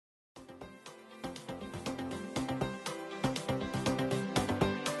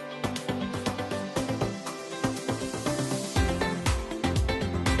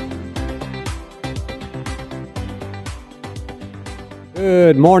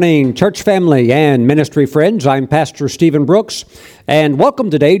Good morning, church family and ministry friends. I'm Pastor Stephen Brooks, and welcome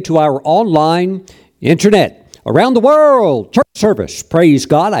today to our online internet around the world church service. Praise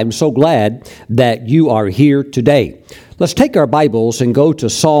God. I'm so glad that you are here today. Let's take our Bibles and go to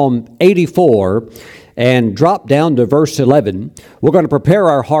Psalm 84 and drop down to verse 11. We're going to prepare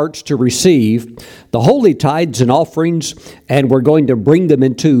our hearts to receive the holy tithes and offerings, and we're going to bring them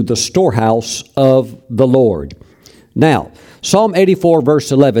into the storehouse of the Lord. Now, Psalm 84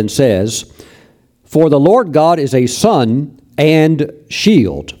 verse 11 says, "For the Lord God is a sun and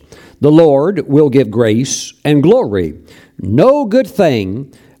shield. The Lord will give grace and glory. No good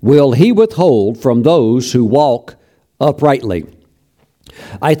thing will he withhold from those who walk uprightly."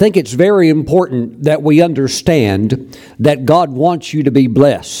 I think it's very important that we understand that God wants you to be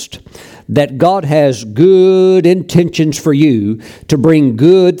blessed, that God has good intentions for you to bring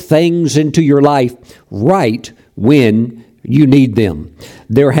good things into your life right when you need them.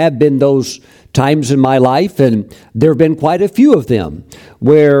 There have been those times in my life, and there have been quite a few of them,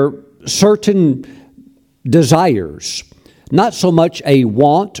 where certain desires, not so much a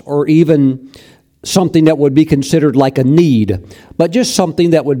want or even something that would be considered like a need, but just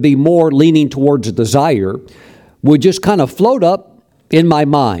something that would be more leaning towards a desire, would just kind of float up in my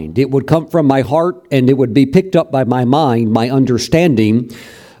mind. It would come from my heart, and it would be picked up by my mind, my understanding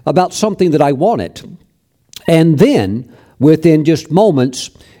about something that I wanted. And then, within just moments,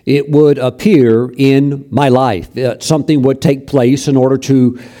 it would appear in my life. Something would take place in order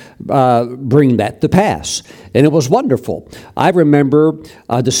to bring that to pass. And it was wonderful. I remember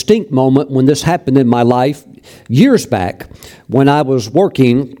a distinct moment when this happened in my life years back when I was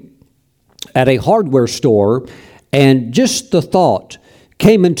working at a hardware store, and just the thought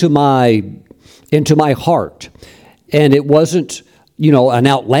came into my heart. And it wasn't, an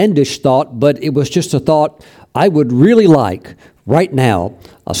outlandish thought, but it was just a thought, I would really like right now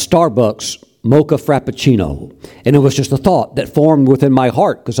a Starbucks mocha frappuccino. And it was just a thought that formed within my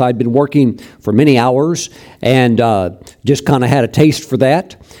heart because I'd been working for many hours and just kind of had a taste for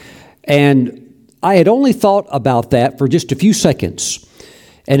that. And I had only thought about that for just a few seconds.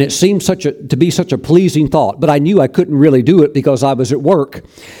 And it seemed to be such a pleasing thought, but I knew I couldn't really do it because I was at work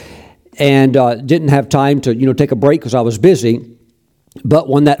and didn't have time to take a break because I was busy. But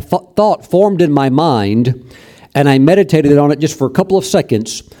when that thought formed in my mind and I meditated on it just for a couple of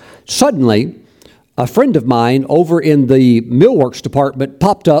seconds, suddenly a friend of mine over in the millworks department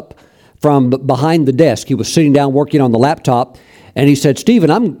popped up from behind the desk. He was sitting down working on the laptop, and he said, "Stephen,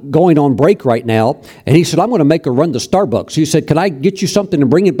 I'm going on break right now." And he said, "I'm going to make a run to Starbucks." He said, "Can I get you something and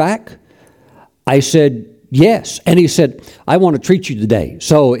bring it back?" I said, "Yes." And he said, "I want to treat you today."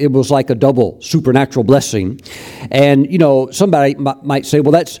 So it was like a double supernatural blessing. And, somebody might say,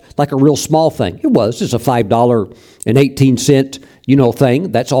 well, that's like a real small thing. It was. It's a $5.18,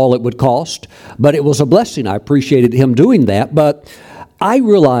 thing. That's all it would cost. But it was a blessing. I appreciated him doing that. But I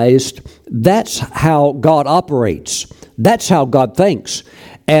realized that's how God operates. That's how God thinks.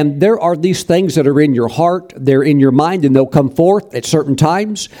 And there are these things that are in your heart, they're in your mind, and they'll come forth at certain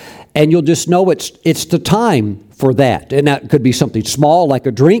times. And you'll just know it's the time for that. And that could be something small like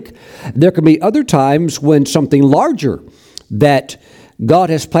a drink. There can be other times when something larger that God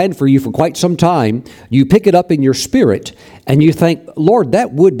has planned for you for quite some time, you pick it up in your spirit and you think, Lord,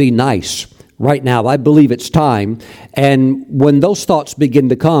 that would be nice right now. I believe it's time. And when those thoughts begin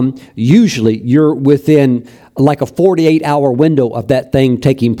to come, usually you're within like a 48-hour window of that thing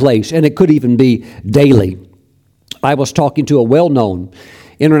taking place. And it could even be daily. I was talking to a well-known,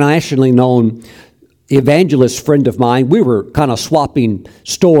 internationally known evangelist friend of mine. We were kind of swapping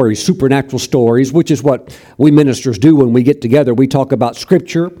stories, supernatural stories, which is what we ministers do when we get together. We talk about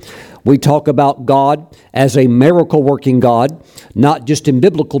Scripture. We talk about God as a miracle-working God, not just in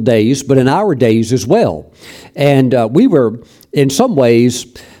biblical days, but in our days as well. And we were, in some ways,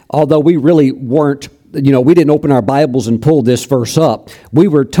 although we really weren't, we didn't open our Bibles and pull this verse up, we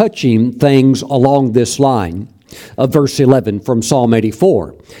were touching things along this line of verse 11 from Psalm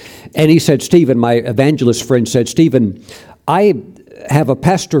 84. And he said, Stephen, my evangelist friend said, Stephen, I have a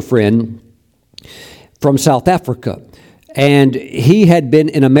pastor friend from South Africa, and he had been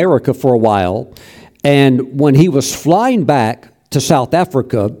in America for a while, and when he was flying back to South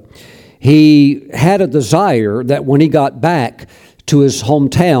Africa, he had a desire that when he got back to his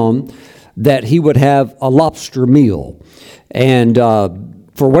hometown, that he would have a lobster meal. And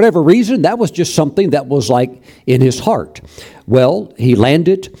for whatever reason, that was just something that was like in his heart. Well, he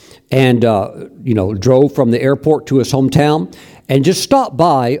landed and, drove from the airport to his hometown and just stopped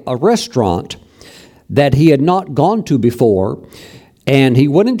by a restaurant that he had not gone to before. And he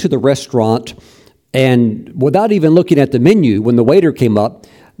went into the restaurant And without even looking at the menu, when the waiter came up,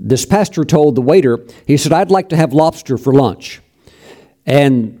 this pastor told the waiter, he said, "I'd like to have lobster for lunch."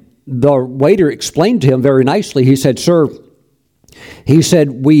 And the waiter explained to him very nicely. He said, "Sir," he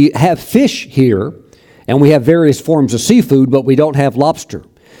said, "we have fish here, and we have various forms of seafood, but we don't have lobster."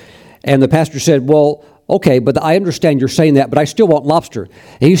 And the pastor said, "Well, okay, but I understand you're saying that, but I still want lobster."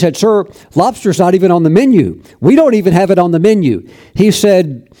 And he said, "Sir, lobster's not even on the menu. We don't even have it on the menu." He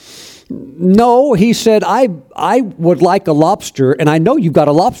said, "No," he said, I would like a lobster, and I know you've got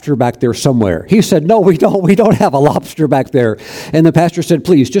a lobster back there somewhere." He said, "No, we don't. We don't have a lobster back there." And the pastor said,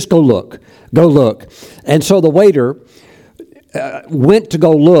 "Please, just go look. Go look." And so the waiter went to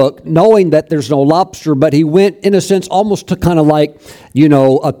go look, knowing that there's no lobster, but he went, in a sense, almost to kind of like,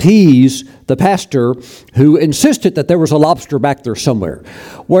 appease the pastor who insisted that there was a lobster back there somewhere.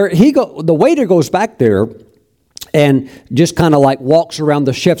 The waiter goes back there and just kind of like walks around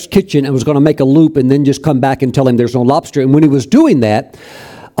the chef's kitchen and was going to make a loop and then just come back and tell him there's no lobster. And when he was doing that,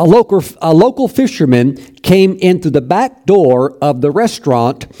 a local fisherman came in through the back door of the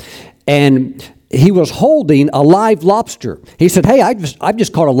restaurant, and he was holding a live lobster. He said, "Hey, I've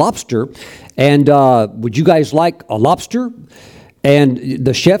just caught a lobster, and would you guys like a lobster?" And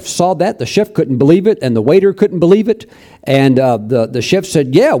the chef saw that. The chef couldn't believe it, and the waiter couldn't believe it. And the chef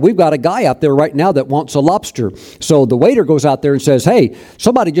said, "Yeah, we've got a guy out there right now that wants a lobster." So the waiter goes out there and says, "Hey,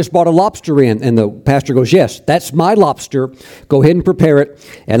 somebody just brought a lobster in." And the pastor goes, "Yes, that's my lobster. Go ahead and prepare it,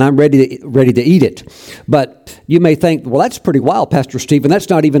 and I'm ready to eat it." But you may think, "Well, that's pretty wild, Pastor Stephen.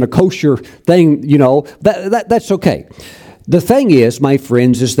 That's not even a kosher thing, That's okay. The thing is, my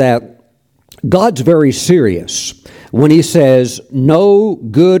friends, is that God's very serious when he says, "No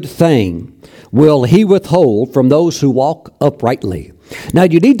good thing will he withhold from those who walk uprightly." Now,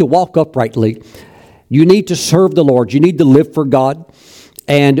 you need to walk uprightly. You need to serve the Lord. You need to live for God.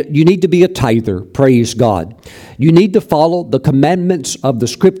 And you need to be a tither, praise God. You need to follow the commandments of the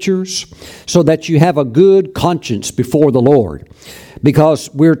Scriptures so that you have a good conscience before the Lord. Because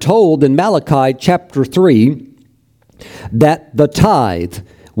we're told in Malachi chapter 3 that the tithe,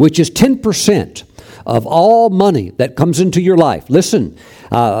 which is 10% of all money that comes into your life. Listen,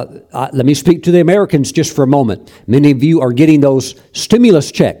 let me speak to the Americans just for a moment. Many of you are getting those stimulus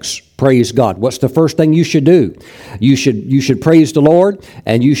checks. Praise God. What's the first thing you should do? You should praise the Lord,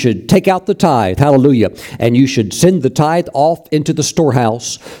 and you should take out the tithe. Hallelujah. And you should send the tithe off into the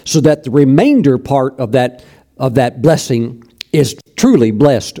storehouse so that the remainder part of that blessing is truly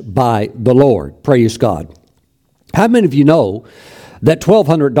blessed by the Lord. Praise God. How many of you know that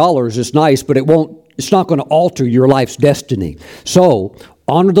 $1,200 is nice, but it's not going to alter your life's destiny? So,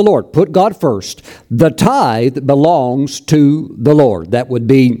 honor the Lord. Put God first. The tithe belongs to the Lord. That would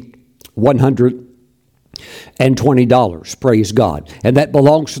be $120, praise God. And that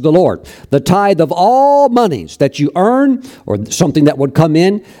belongs to the Lord. The tithe of all monies that you earn, or something that would come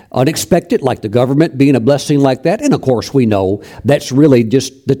in unexpected, like the government being a blessing like that. And of course, we know that's really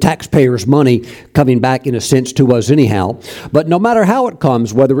just the taxpayers' money coming back in a sense to us anyhow. But no matter how it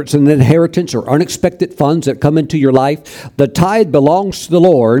comes, whether it's an inheritance or unexpected funds that come into your life, the tithe belongs to the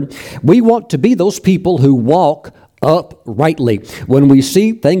Lord. We want to be those people who walk uprightly. When we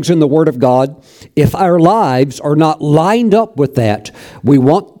see things in the Word of God, if our lives are not lined up with that, we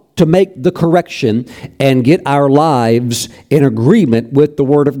want to make the correction and get our lives in agreement with the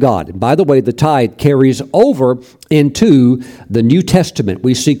Word of God. And by the way, the tithe carries over into the New Testament.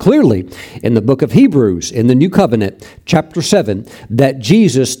 We see clearly in the book of Hebrews, in the New Covenant, chapter 7, that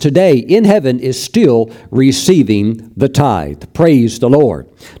Jesus today in heaven is still receiving the tithe. Praise the Lord.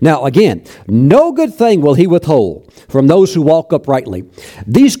 Now again, no good thing will he withhold from those who walk uprightly.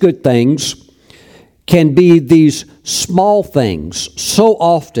 These good things can be these small things so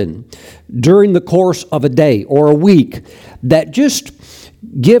often during the course of a day or a week that just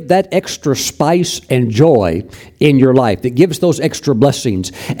give that extra spice and joy in your life, that gives those extra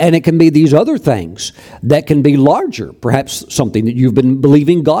blessings. And it can be these other things that can be larger, perhaps something that you've been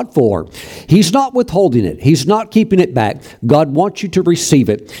believing God for. He's not withholding it. He's not keeping it back. God wants you to receive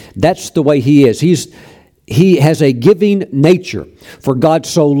it. That's the way He is. He has a giving nature. For God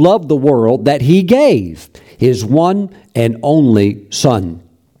so loved the world that He gave His one and only Son.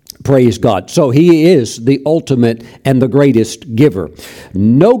 Praise God. So He is the ultimate and the greatest giver.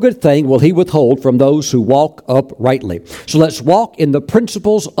 No good thing will He withhold from those who walk uprightly. So let's walk in the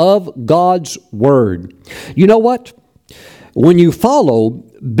principles of God's Word. You know what? When you follow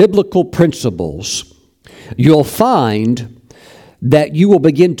biblical principles, you'll find that you will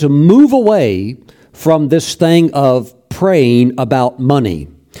begin to move away from this thing of praying about money.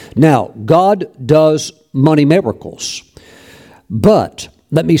 Now, God does money miracles. But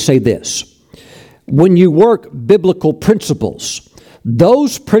let me say this. when you work biblical principles,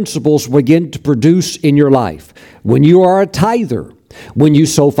 those principles begin to produce in your life. When you are a tither, when you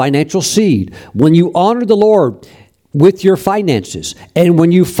sow financial seed, when you honor the Lord with your finances, and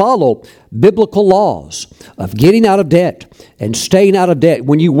when you follow biblical laws of getting out of debt and staying out of debt,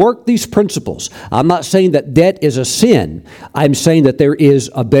 when you work these principles, I'm not saying that debt is a sin. I'm saying that there is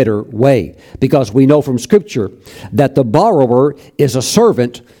a better way, because we know from Scripture that the borrower is a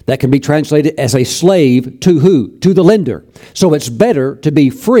servant that can be translated as a slave to who? To the lender. So it's better to be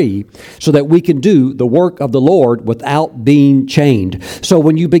free so that we can do the work of the Lord without being chained. So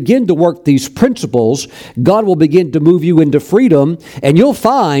when you begin to work these principles, God will begin to move you into freedom, and you'll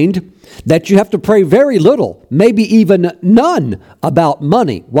find that you have to pray very little, maybe even none, about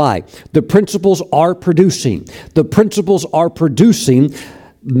money. Why? The principles are producing. The principles are producing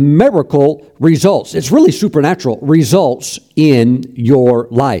miracle results. It's really supernatural results in your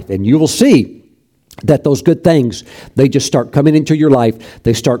life. And you will see that those good things, they just start coming into your life.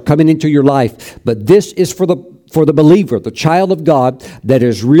 They start coming into your life. But this is for the believer, the child of God, that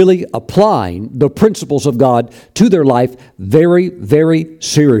is really applying the principles of God to their life very, very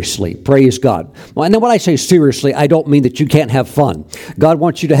seriously. Praise God. Well, and then when I say seriously, I don't mean that you can't have fun. God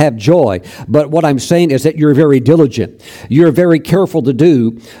wants you to have joy. But what I'm saying is that you're very diligent. You're very careful to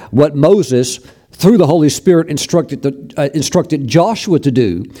do what Moses, through the Holy Spirit, instructed Joshua to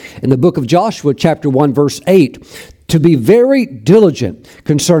do in the book of Joshua, chapter 1, verse 8, to be very diligent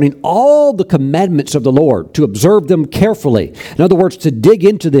concerning all the commandments of the Lord, to observe them carefully. In other words, to dig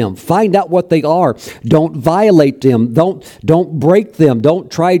into them, find out what they are. Don't violate them. Don't break them. Don't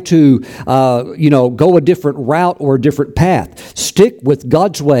try to, go a different route or a different path. Stick with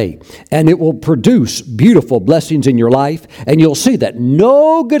God's way, and it will produce beautiful blessings in your life, and you'll see that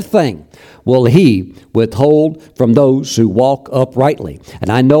no good thing will He withhold from those who walk uprightly. And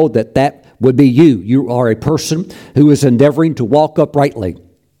I know that would be you. You are a person who is endeavoring to walk uprightly.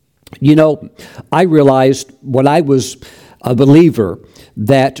 You know, I realized when I was a believer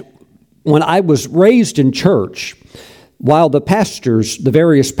that when I was raised in church, while the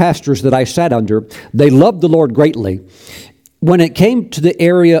various pastors that I sat under, they loved the Lord greatly, when it came to the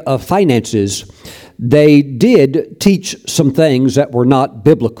area of finances, they did teach some things that were not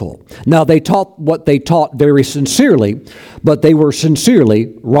biblical. Now, they taught what they taught very sincerely, but they were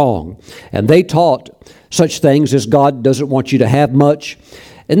sincerely wrong. And they taught such things as God doesn't want you to have much.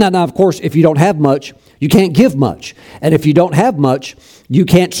 And now, of course, if you don't have much, you can't give much. And if you don't have much, you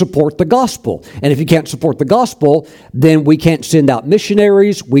can't support the gospel. And if you can't support the gospel, then we can't send out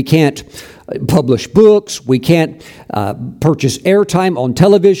missionaries. We can't publish books. We can't purchase airtime on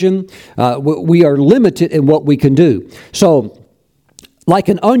television. We are limited in what we can do. So, like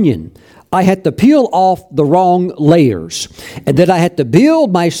an onion, I had to peel off the wrong layers. And then I had to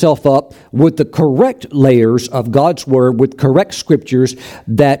build myself up with the correct layers of God's Word, with correct scriptures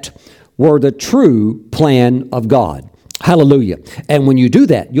that were the true plan of God. Hallelujah. And when you do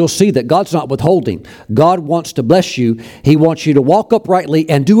that, you'll see that God's not withholding. God wants to bless you. He wants you to walk uprightly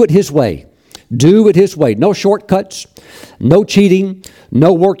and do it His way. Do it His way. No shortcuts, no cheating,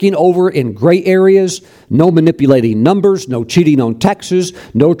 no working over in gray areas, no manipulating numbers, no cheating on taxes,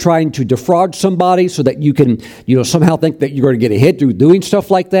 no trying to defraud somebody so that you can, somehow think that you're going to get ahead through doing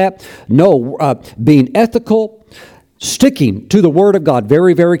stuff like that. No, being ethical, sticking to the Word of God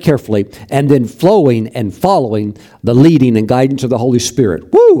very, very carefully, and then flowing and following the leading and guidance of the Holy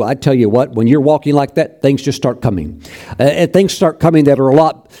Spirit. Woo! I tell you what, when you're walking like that, things just start coming. Things start coming that are a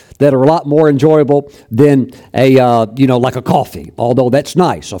lot more enjoyable than like a coffee. Although that's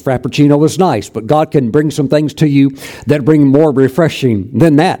nice, a frappuccino is nice, but God can bring some things to you that bring more refreshing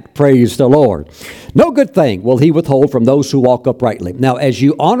than that. Praise the Lord. No good thing will He withhold from those who walk uprightly. Now, as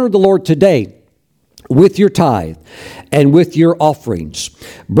you honor the Lord today, with your tithe and with your offerings,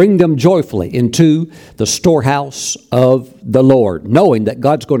 bring them joyfully into the storehouse of the Lord, knowing that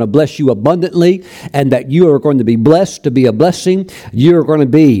God's going to bless you abundantly and that you are going to be blessed to be a blessing. You're going to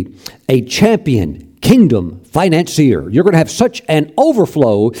be a champion kingdom financier. You're going to have such an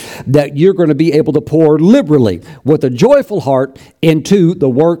overflow that you're going to be able to pour liberally with a joyful heart into the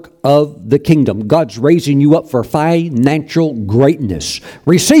work of the kingdom. God's raising you up for financial greatness.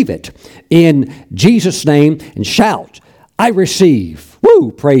 Receive it in Jesus' name and shout, I receive.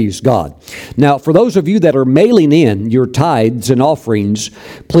 Woo! Praise God. Now, for those of you that are mailing in your tithes and offerings,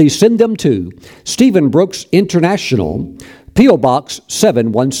 please send them to Stephen Brooks International, P.O. Box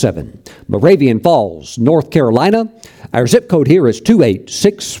 717, Moravian Falls, North Carolina. Our zip code here is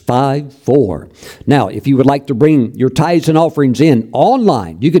 28654. Now, if you would like to bring your tithes and offerings in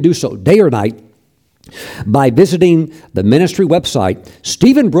online, you can do so day or night by visiting the ministry website,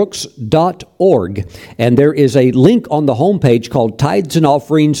 stephenbrooks.org. And there is a link on the homepage called Tithes and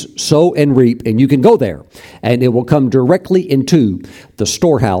Offerings, Sow and Reap. And you can go there, and it will come directly into the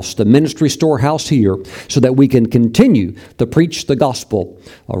storehouse, the ministry storehouse here, so that we can continue to preach the gospel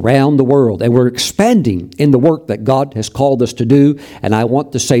around the world. And we're expanding in the work that God has called us to do. And I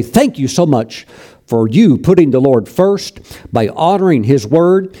want to say thank you so much for you putting the Lord first by honoring His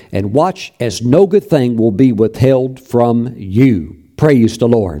word, and watch as no good thing will be withheld from you. Praise the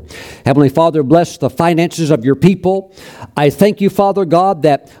Lord. Heavenly Father, bless the finances of your people. I thank you, Father God,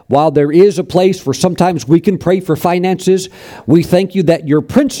 that while there is a place where sometimes we can pray for finances, we thank you that your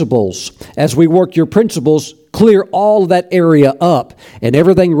principles, as we work your principles, clear all of that area up, and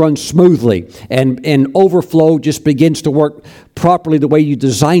everything runs smoothly, and overflow just begins to work properly the way you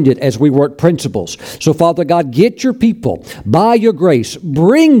designed it as we work principles. So, Father God, get your people, by your grace,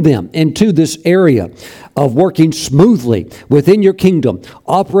 bring them into this area of working smoothly within your kingdom,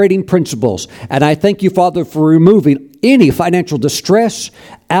 operating principles. And I thank you, Father, for removing any financial distress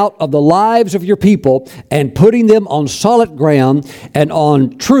out of the lives of your people and putting them on solid ground and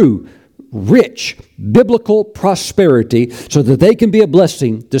on true, rich, biblical prosperity, so that they can be a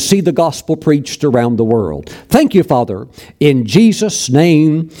blessing to see the gospel preached around the world. Thank you, Father. In Jesus'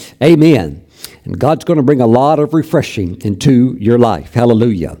 name, amen. And God's going to bring a lot of refreshing into your life.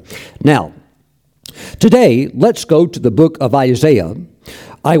 Hallelujah. Now, today, let's go to the book of Isaiah.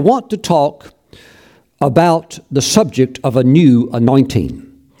 I want to talk about the subject of a new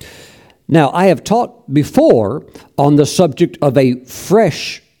anointing. Now, I have taught before on the subject of a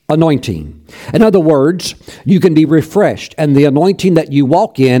fresh anointing. In other words, you can be refreshed, and the anointing that you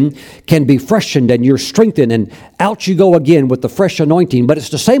walk in can be freshened, and you're strengthened, and out you go again with the fresh anointing. But it's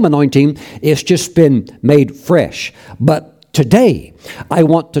the same anointing, it's just been made fresh. But today, I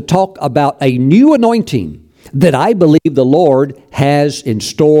want to talk about a new anointing that I believe the Lord has in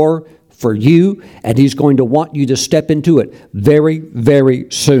store for you, and He's going to want you to step into it very, very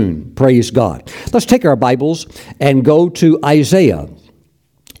soon. Praise God. Let's take our Bibles and go to Isaiah,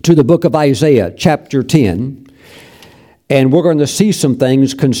 to the book of Isaiah, chapter 10, and we're going to see some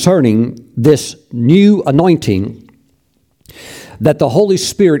things concerning this new anointing that the Holy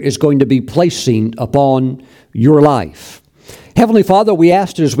Spirit is going to be placing upon your life. Heavenly Father, we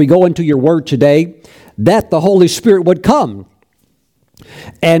ask as we go into your word today that the Holy Spirit would come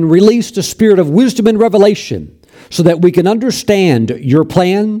and release the spirit of wisdom and revelation, so that we can understand your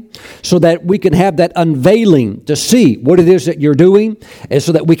plan, so that we can have that unveiling to see what it is that you're doing, and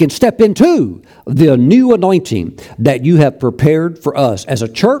so that we can step into the new anointing that you have prepared for us as a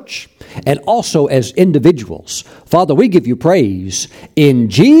church and also as individuals. Father, we give you praise. In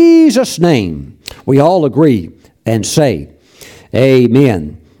Jesus' name, we all agree and say,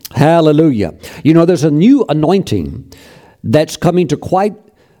 amen. Hallelujah. You know, there's a new anointing that's coming to quite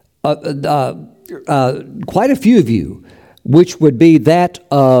a few of you, which would be that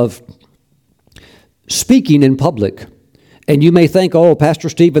of speaking in public. And you may think, oh, Pastor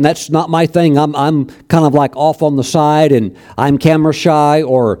Stephen, that's not my thing. I'm kind of like off on the side, and I'm camera shy,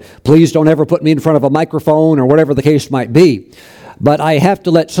 or please don't ever put me in front of a microphone, or whatever the case might be. But I have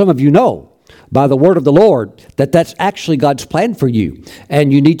to let some of you know by the word of the Lord that that's actually God's plan for you.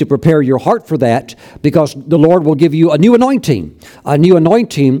 And you need to prepare your heart for that, because the Lord will give you a new anointing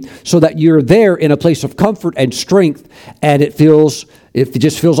so that you're there in a place of comfort and strength, and it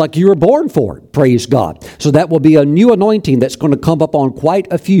just feels like you were born for it. Praise God. So that will be a new anointing that's going to come up on quite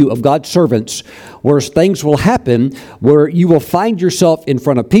a few of God's servants, where things will happen where you will find yourself in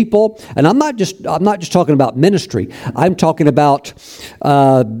front of people. And I'm not just talking about ministry. I'm talking about,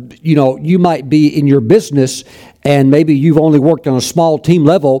 you might be in your business, and maybe you've only worked on a small team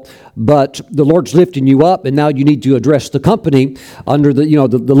level, but the Lord's lifting you up, and now you need to address the company under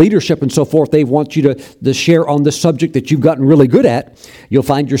the leadership and so forth. They want you to share on this subject that you've gotten really good at. You'll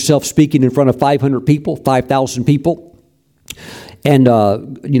find yourself speaking in front of 500 people, 5,000 people, and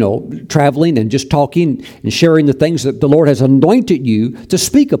traveling and just talking and sharing the things that the Lord has anointed you to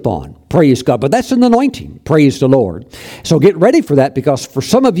speak upon. Praise God. But that's an anointing. Praise the Lord. So get ready for that, because for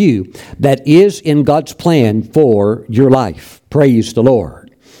some of you, that is in God's plan for your life. Praise the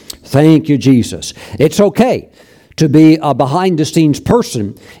Lord. Thank you, Jesus. It's okay to be a behind-the-scenes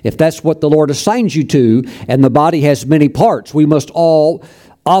person if that's what the Lord assigns you to, and the body has many parts. We must all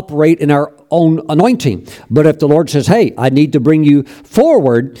operate in our own anointing. But if the Lord says, hey, I need to bring you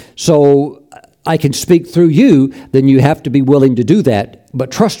forward so I can speak through you, then you have to be willing to do that.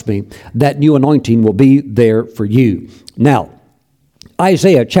 But trust me, that new anointing will be there for you. Now,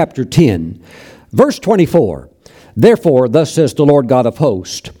 Isaiah chapter 10, verse 24. Therefore, thus says the Lord God of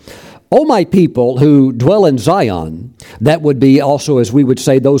hosts, O my people who dwell in Zion, that would be also, as we would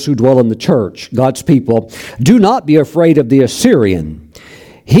say, those who dwell in the church, God's people, do not be afraid of the Assyrian.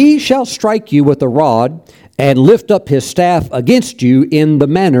 He shall strike you with a rod and lift up his staff against you in the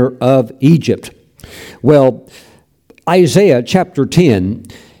manner of Egypt. Well, Isaiah chapter 10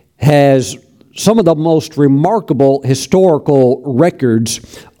 has some of the most remarkable historical records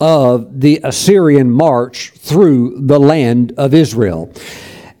of the Assyrian march through the land of Israel.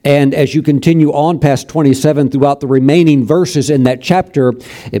 And as you continue on past 27 throughout the remaining verses in that chapter,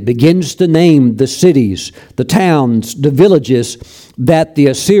 it begins to name the cities, the towns, the villages that the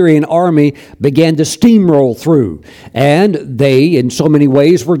Assyrian army began to steamroll through. And they, in so many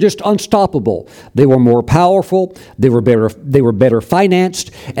ways, were just unstoppable. They were more powerful, they were better financed,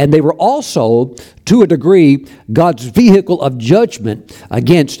 and they were also, to a degree, God's vehicle of judgment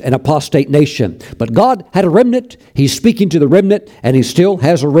against an apostate nation. But God had a remnant. He's speaking to the remnant, and He still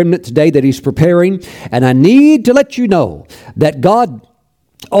has a remnant today that He's preparing. And I need to let you know that God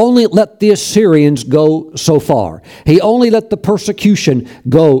only let the Assyrians go so far. He only let the persecution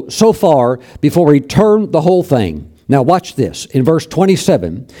go so far before He turned the whole thing. Now watch this. In verse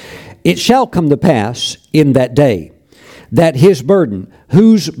 27, it shall come to pass in that day that His burden,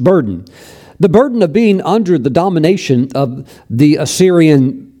 whose burden? The burden of being under the domination of the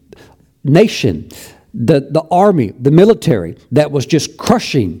Assyrian nation, the army, the military that was just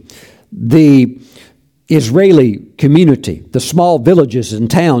crushing the Israeli community, the small villages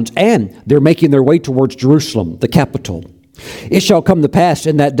and towns, and they're making their way towards Jerusalem, the capital. It shall come to pass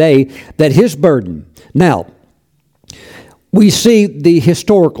in that day that His burden. Now, we see the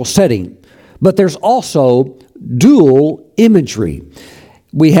historical setting, but there's also dual imagery.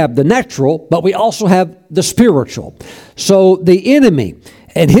 We have the natural, but we also have the spiritual. So the enemy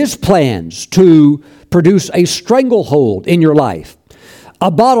and his plans to produce a stranglehold in your life,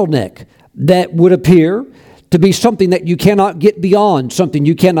 a bottleneck that would appear to be something that you cannot get beyond, something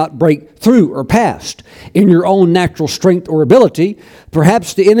you cannot break through or past in your own natural strength or ability.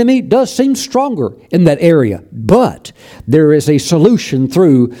 Perhaps the enemy does seem stronger in that area, but there is a solution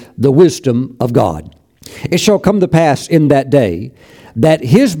through the wisdom of God. It shall come to pass in that day that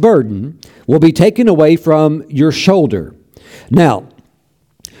His burden will be taken away from your shoulder. Now,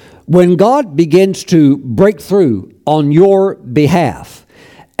 when God begins to break through on your behalf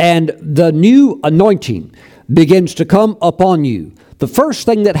and the new anointing begins to come upon you, the first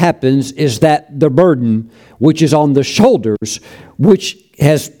thing that happens is that the burden which is on the shoulders, which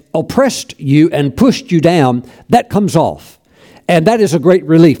has oppressed you and pushed you down, that comes off. And that is a great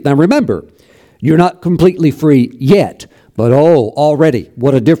relief. Now remember, you're not completely free yet, but already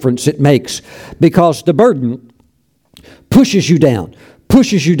what a difference it makes, because the burden pushes you down,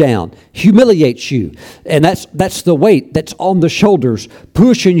 humiliates you. And that's the weight that's on the shoulders,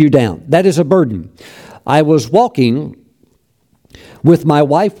 pushing you down. That is a burden. I was walking with my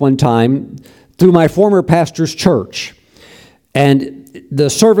wife one time through my former pastor's church, and the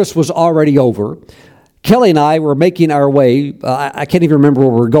service was already over. Kelly and I were making our way. I can't even remember where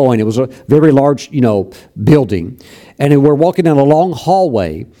we were going. It was a very large, building. And we're walking down a long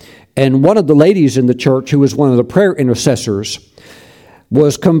hallway. And one of the ladies in the church, who was one of the prayer intercessors,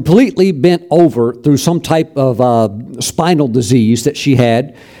 was completely bent over through some type of spinal disease that she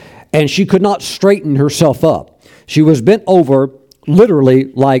had. And she could not straighten herself up. She was bent over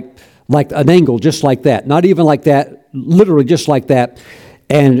literally like an angle, just like that. Not even like that, literally just like that.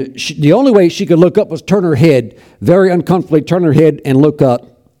 And the only way she could look up was turn her head, very uncomfortably turn her head and look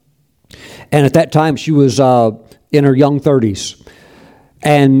up. And at that time, she was in her young 30s.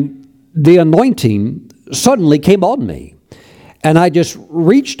 And the anointing suddenly came on me. And I just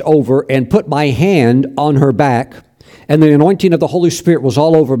reached over and put my hand on her back. And the anointing of the Holy Spirit was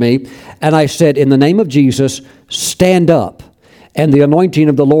all over me. And I said, in the name of Jesus, stand up. And the anointing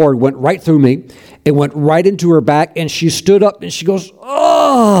of the Lord went right through me. It went right into her back, and she stood up, and she goes,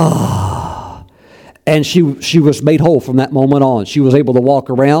 oh! And she was made whole from that moment on. She was able to walk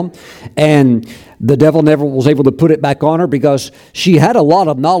around, and the devil never was able to put it back on her because she had a lot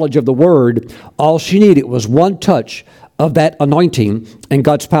of knowledge of the Word. All she needed was one touch of that anointing, and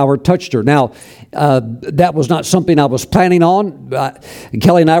God's power touched her. Now, that was not something I was planning on.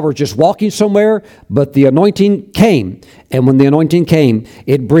 Kelly and I were just walking somewhere, but the anointing came. And when the anointing came,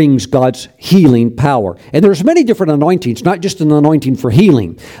 it brings God's healing power. And there's many different anointings, not just an anointing for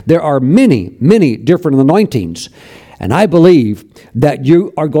healing. There are many, many different anointings. And I believe that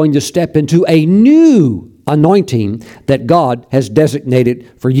you are going to step into a new anointing that God has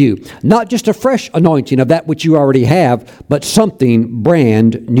designated for you. Not just a fresh anointing of that which you already have, but something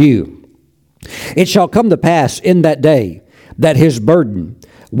brand new. It shall come to pass in that day that His burden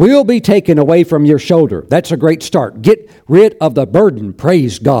will be taken away from your shoulder. That's a great start. Get rid of the burden.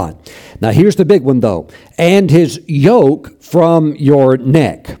 Praise God. Now here's the big one though. And his yoke from your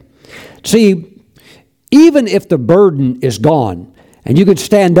neck. See, even if the burden is gone and you can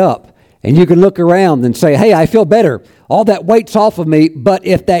stand up and you can look around and say, hey, I feel better. All that weight's off of me. But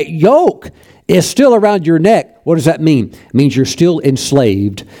if that yoke is still around your neck, what does that mean? It means you're still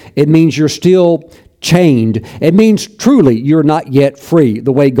enslaved. It means you're still chained. It means truly you're not yet free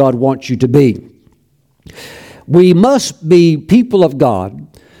the way God wants you to be. We must be people of God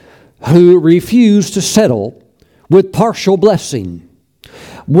who refuse to settle with partial blessing.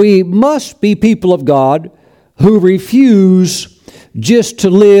 We must be people of God who refuse just to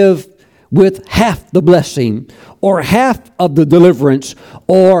live with half the blessing or half of the deliverance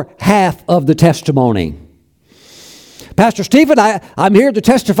or half of the testimony. Pastor Stephen, I'm here to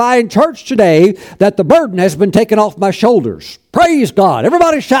testify in church today that the burden has been taken off my shoulders. Praise God.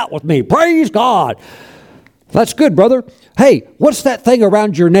 Everybody shout with me. Praise God. That's good, brother. Hey, what's that thing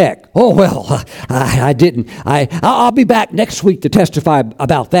around your neck? Oh, well, I didn't. I'll be back next week to testify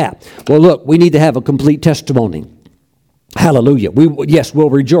about that. Well, look, we need to have a complete testimony. Hallelujah. We'll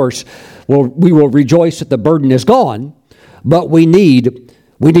rejoice. Well, we will rejoice that the burden is gone, but we need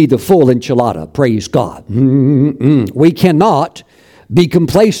the full enchilada. Praise God. We cannot be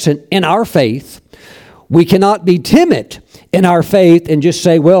complacent in our faith. We cannot be timid in our faith and just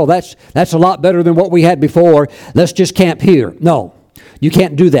say, well, that's a lot better than what we had before. Let's just camp here. No, you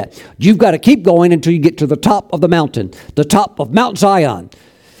can't do that. You've got to keep going until you get to the top of the mountain, the top of Mount Zion.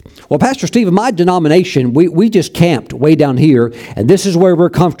 Well, Pastor Stephen, my denomination, we just camped way down here, and this is where we're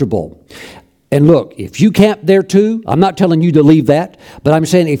comfortable. And look, if you camp there too, I'm not telling you to leave that, but I'm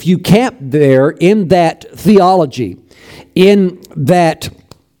saying if you camp there in that theology, in that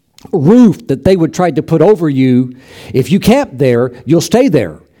roof that they would try to put over you, if you camp there, you'll stay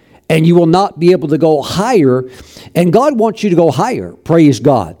there. And you will not be able to go higher. And God wants you to go higher. Praise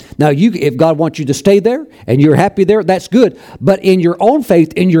God. Now, if God wants you to stay there and you're happy there, that's good. But in your own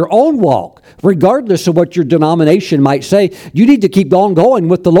faith, in your own walk, regardless of what your denomination might say, you need to keep on going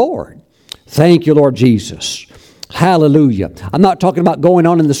with the Lord. Thank you, Lord Jesus. Hallelujah. I'm not talking about going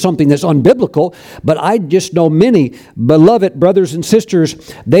on into something that's unbiblical, but I just know many beloved brothers and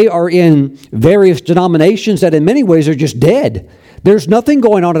sisters, they are in various denominations that in many ways are just dead. There's nothing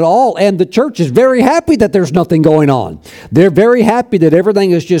going on at all, and the church is very happy that there's nothing going on. They're very happy that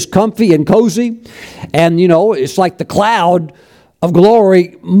everything is just comfy and cozy, and it's like the cloud of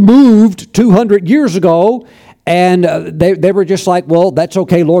glory moved 200 years ago, and they were just like, well, that's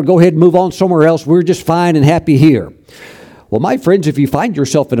okay, Lord, go ahead and move on somewhere else. We're just fine and happy here. Well, my friends, if you find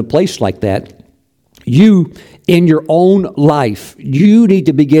yourself in a place like that, you, in your own life, you need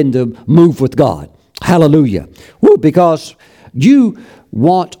to begin to move with God. Hallelujah. Because you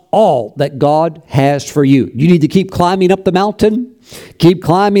want all that God has for you. You need to keep climbing up the mountain. Keep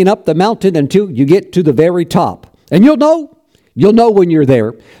climbing up the mountain until you get to the very top. And you'll know when you're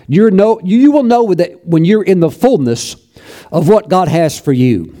there. You will know that when you're in the fullness of what God has for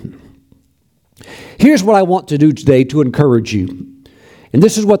you. Here's what I want to do today to encourage you. And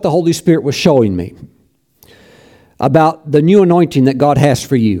this is what the Holy Spirit was showing me about the new anointing that God has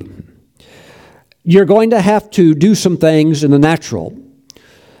for you. You're going to have to do some things in the natural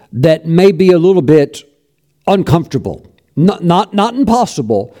that may be a little bit uncomfortable. Not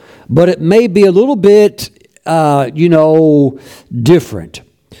impossible, but it may be a little bit, different.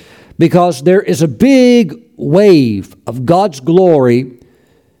 Because there is a big wave of God's glory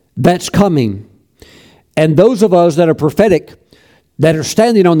that's coming. And those of us that are prophetic, that are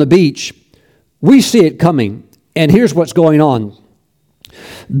standing on the beach, we see it coming. And here's what's going on.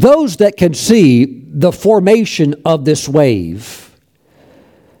 Those that can see the formation of this wave,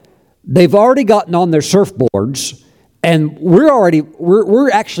 they've already gotten on their surfboards, and we're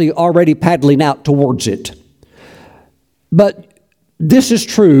actually already paddling out towards it. But this is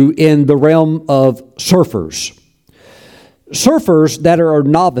true in the realm of surfers. Surfers that are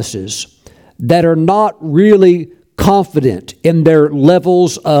novices, that are not really confident in their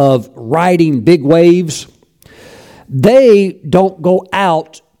levels of riding big waves, they don't go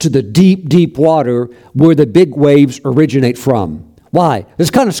out to the deep, deep water where the big waves originate from. Why?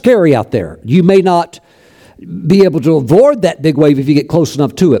 It's kind of scary out there. You may not be able to avoid that big wave if you get close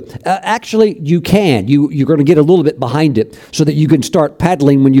enough to it. Actually, you can. You're going to get a little bit behind it so that you can start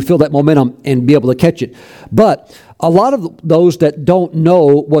paddling when you feel that momentum and be able to catch it. But a lot of those that don't know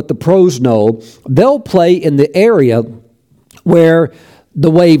what the pros know, they'll play in the area where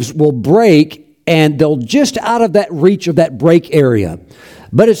the waves will break, and they'll just out of that reach of that break area.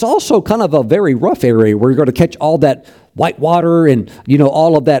 But it's also kind of a very rough area where you're going to catch all that white water and,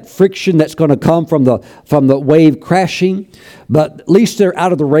 all of that friction that's going to come from the wave crashing. But at least they're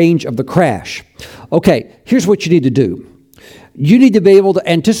out of the range of the crash. Okay, here's what you need to do. You need to be able to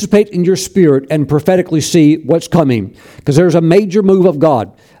anticipate in your spirit and prophetically see what's coming, because there's a major move of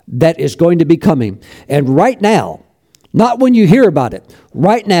God that is going to be coming. And right now, not when you hear about it,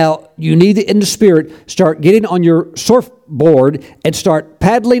 right now, you need to, in the spirit, start getting on your surfboard and start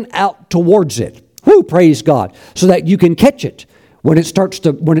paddling out towards it. Whoo, praise God, so that you can catch it when it starts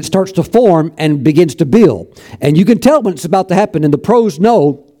to form and begins to build. And you can tell when it's about to happen, and the pros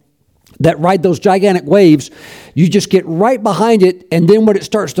know that ride those gigantic waves, you just get right behind it, and then when it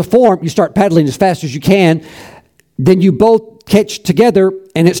starts to form, you start paddling as fast as you can. Then you both catch together,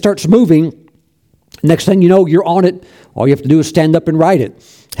 and it starts moving. Next thing you know, you're on it. All you have to do is stand up and ride it.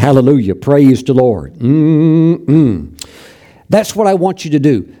 Hallelujah. Praise the Lord. That's what I want you to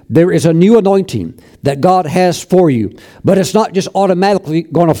do. There is a new anointing that God has for you, but it's not just automatically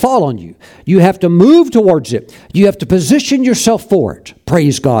going to fall on you. You have to move towards it. You have to position yourself for it.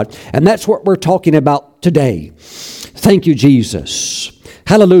 Praise God. And that's what we're talking about today. Thank you, Jesus.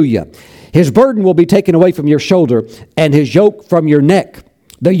 Hallelujah. His burden will be taken away from your shoulder and his yoke from your neck.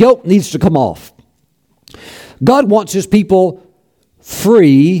 The yoke needs to come off. God wants his people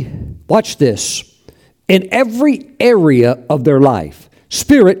free. Watch this. In every area of their life.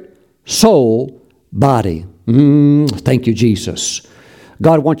 Spirit, soul, body. Thank you, Jesus.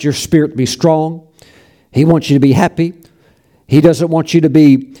 God wants your spirit to be strong. He wants you to be happy. He doesn't want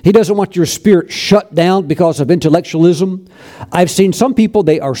your spirit shut down because of intellectualism. I've seen some people,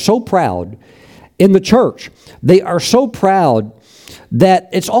 they are so proud in the church. They are so proud that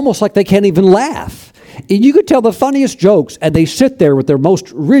it's almost like they can't even laugh. And you could tell the funniest jokes, and they sit there with their most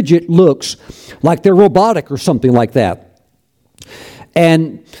rigid looks, like they're robotic or something like that.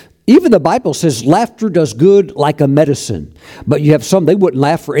 And even the Bible says laughter does good like a medicine. But you have some, they wouldn't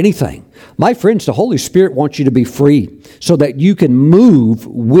laugh for anything. My friends, the Holy Spirit wants you to be free so that you can move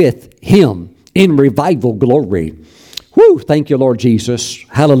with him in revival glory. Whew, thank you, Lord Jesus.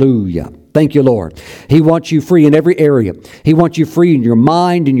 Hallelujah. Thank you, Lord. He wants you free in every area. He wants you free in your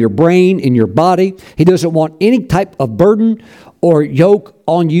mind, in your brain, in your body. He doesn't want any type of burden or yoke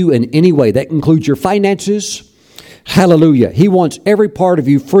on you in any way. That includes your finances. Hallelujah. He wants every part of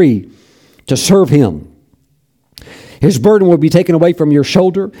you free to serve him. His burden will be taken away from your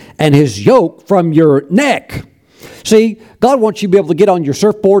shoulder and his yoke from your neck. See, God wants you to be able to get on your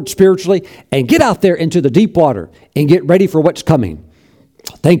surfboard spiritually and get out there into the deep water and get ready for what's coming.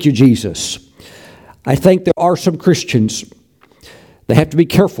 Thank you, Jesus. I think there are some Christians, they have to be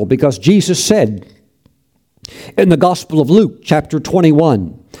careful because Jesus said in the Gospel of Luke, chapter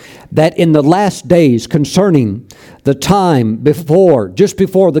 21, that in the last days concerning the time just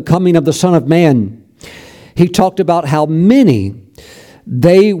before the coming of the Son of Man, he talked about how many,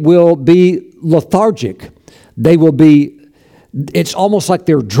 they will be lethargic. It's almost like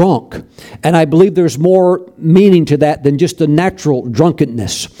they're drunk. And I believe there's more meaning to that than just the natural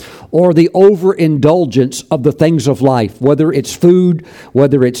drunkenness or the overindulgence of the things of life, whether it's food,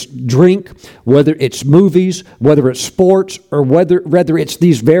 whether it's drink, whether it's movies, whether it's sports, or whether it's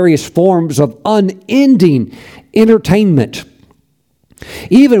these various forms of unending entertainment.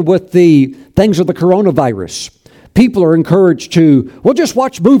 Even with the things of the coronavirus, people are encouraged to, just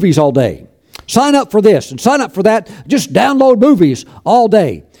watch movies all day. Sign up for this and sign up for that. Just download movies all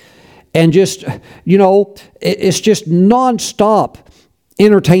day. And just, it's just nonstop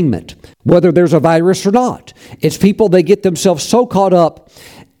entertainment, whether there's a virus or not. It's people, they get themselves so caught up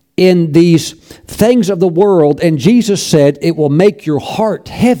in these things of the world. And Jesus said it will make your heart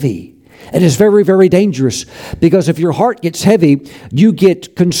heavy. It is very, very dangerous because if your heart gets heavy, you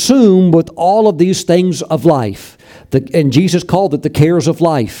get consumed with all of these things of life. And Jesus called it the cares of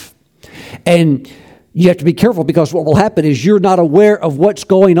life. And you have to be careful because what will happen is you're not aware of what's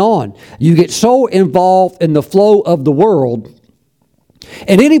going on. You get so involved in the flow of the world,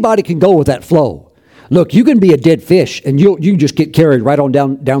 and anybody can go with that flow. Look, you can be a dead fish, and you can just get carried right on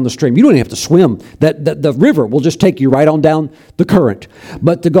down the stream. You don't even have to swim. The river will just take you right on down the current.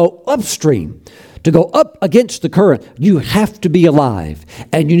 But to go upstream, to go up against the current, you have to be alive,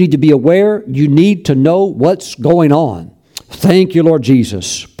 and you need to be aware. You need to know what's going on. Thank you, Lord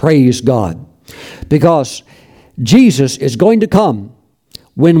Jesus. Praise God. Because Jesus is going to come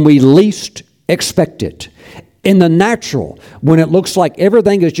when we least expect it. In the natural, when it looks like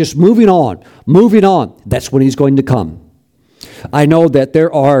everything is just moving on, that's when he's going to come. I know that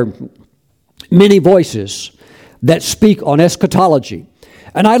there are many voices that speak on eschatology.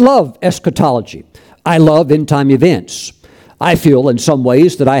 And I love eschatology. I love end-time events. I feel in some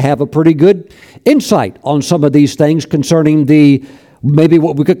ways that I have a pretty good insight on some of these things concerning maybe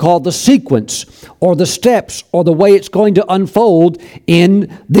what we could call the sequence or the steps or the way it's going to unfold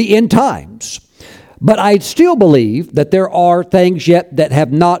in the end times. But I still believe that there are things yet that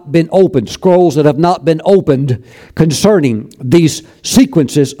have not been opened, scrolls that have not been opened concerning these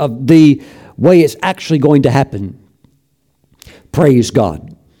sequences of the way it's actually going to happen. Praise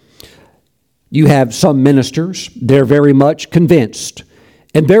God. You have some ministers, they're very much convinced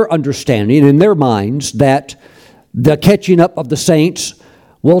in their understanding, in their minds, that the catching up of the saints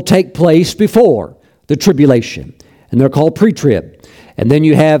will take place before the tribulation. And they're called pre-trib. And then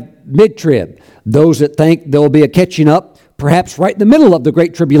you have mid-trib, those that think there will be a catching up perhaps right in the middle of the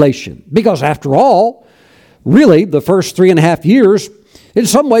Great Tribulation. Because after all, really, the first 3.5 years in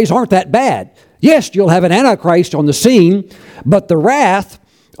some ways aren't that bad. Yes, you'll have an Antichrist on the scene, but the wrath,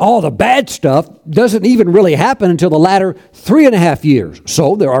 all the bad stuff, doesn't even really happen until the latter 3.5 years.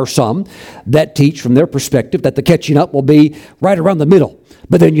 So there are some that teach from their perspective that the catching up will be right around the middle.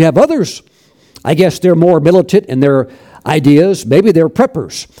 But then you have others, I guess they're more militant in their ideas. Maybe they're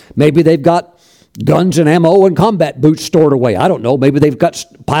preppers. Maybe they've got guns and ammo and combat boots stored away. I don't know. Maybe they've got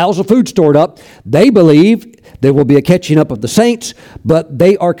piles of food stored up. They believe there will be a catching up of the saints, but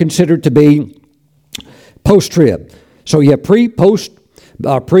they are considered to be post-trib. So you have pre,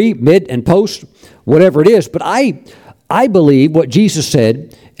 mid, and post, whatever it is. But I believe what Jesus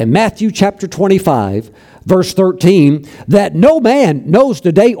said in Matthew chapter 25, verse 13, that no man knows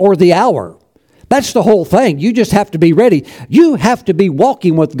the day or the hour. That's the whole thing. You just have to be ready. You have to be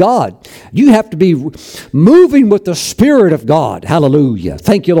walking with God. You have to be moving with the Spirit of God. Hallelujah.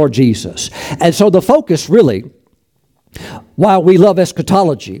 Thank you, Lord Jesus. And so the focus really, while we love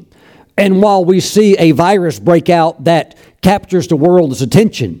eschatology, and while we see a virus break out that captures the world's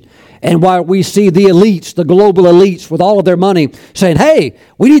attention, and while we see the elites, the global elites with all of their money saying, hey,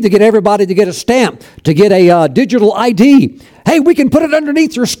 we need to get everybody to get a stamp, to get a digital ID. Hey, we can put it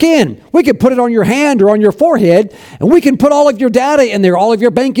underneath your skin. We can put it on your hand or on your forehead, and we can put all of your data in there, all of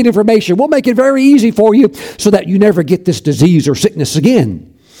your banking information. We'll make it very easy for you so that you never get this disease or sickness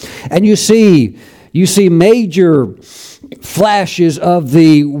again. And you see major flashes of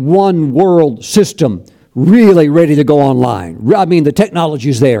the one world system really ready to go online. I mean, the technology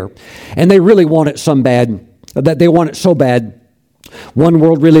is there, and they really want it so bad. One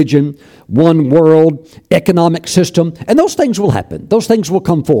world religion, one world economic system, and those things will happen. Those things will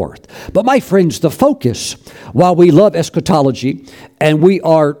come forth. But my friends, the focus, while we love eschatology, and we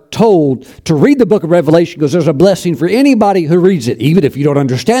are told to read the book of Revelation because there's a blessing for anybody who reads it, even if you don't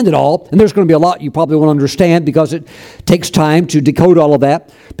understand it all, and there's going to be a lot you probably won't understand because it takes time to decode all of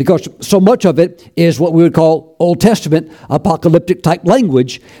that, because so much of it is what we would call Old Testament apocalyptic type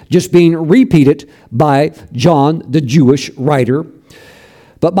language, just being repeated by John, the Jewish writer.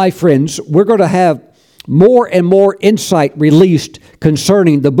 But my friends, we're going to have more and more insight released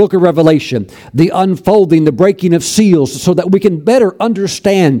concerning the book of Revelation, the unfolding, the breaking of seals, so that we can better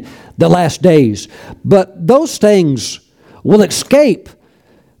understand the last days. But those things will escape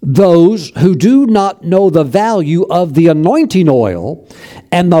those who do not know the value of the anointing oil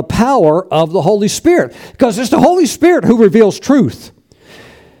and the power of the Holy Spirit, because it's the Holy Spirit who reveals truth.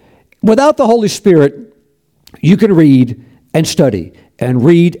 Without the Holy Spirit, you can read and study, and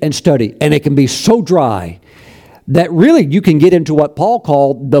read and study, and it can be so dry that really you can get into what Paul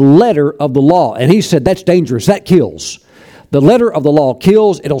called the letter of the law. And he said that's dangerous, that kills. The letter of the law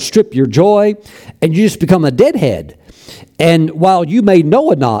kills, it'll strip your joy, and you just become a deadhead. And while you may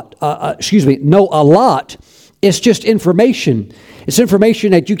know a lot, it's just information. It's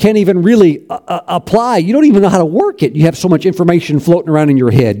information that you can't even really apply. You don't even know how to work it. You have so much information floating around in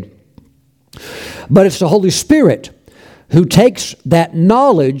your head. But it's the Holy Spirit who takes that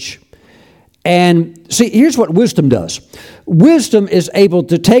knowledge and, see, here's what wisdom does. Wisdom is able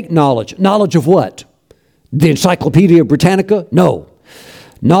to take knowledge. Knowledge of what? The Encyclopedia Britannica? No.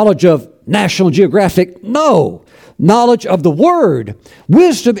 Knowledge of National Geographic? No. Knowledge of the Word.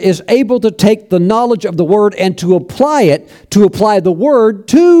 Wisdom is able to take the knowledge of the Word and to apply the Word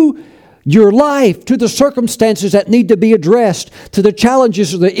to your life, to the circumstances that need to be addressed, to the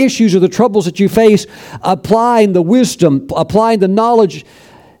challenges or the issues or the troubles that you face, applying the wisdom, applying the knowledge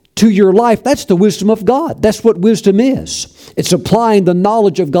to your life. That's the wisdom of God. That's what wisdom is. It's applying the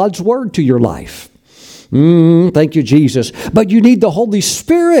knowledge of God's Word to your life. Thank you, Jesus. But you need the Holy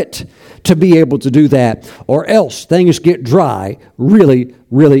Spirit to be able to do that, or else things get dry really,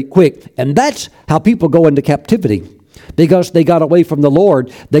 really quick. And that's how people go into captivity. Because they got away from the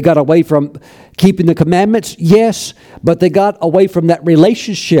Lord. They got away from keeping the commandments, yes, but they got away from that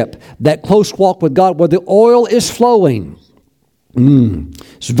relationship, that close walk with God where the oil is flowing.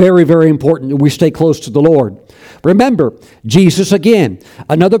 It's very, very important that we stay close to the Lord. Remember, Jesus again,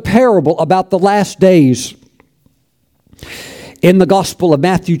 another parable about the last days in the Gospel of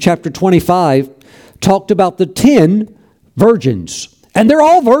Matthew chapter 25, talked about the 10 virgins. And they're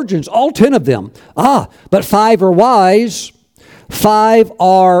all virgins, all 10 of them. But 5 are wise, 5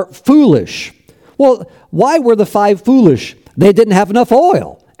 are foolish. Well, why were the 5 foolish? They didn't have enough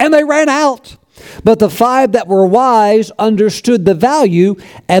oil, and they ran out. But the 5 that were wise understood the value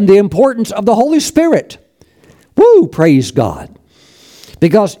and the importance of the Holy Spirit. Woo, praise God.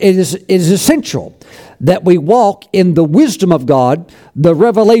 Because it is essential that we walk in the wisdom of God, the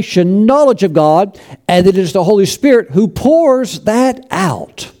revelation knowledge of God, and it is the Holy Spirit who pours that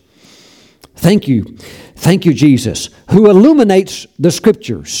out. Thank you. Thank you, Jesus, who illuminates the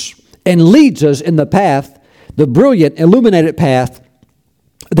Scriptures and leads us in the path, the brilliant, illuminated path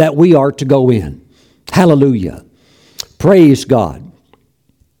that we are to go in. Hallelujah. Praise God.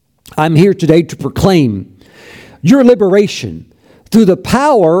 I'm here today to proclaim your liberation through the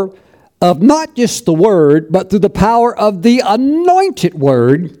power of not just the Word, but through the power of the anointed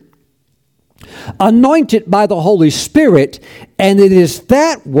Word, anointed by the Holy Spirit, and it is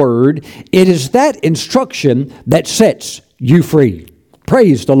that Word, it is that instruction that sets you free.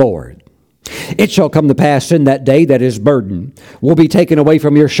 Praise the Lord. It shall come to pass in that day that his burden will be taken away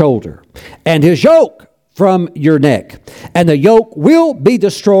from your shoulder, and his yoke from your neck, and the yoke will be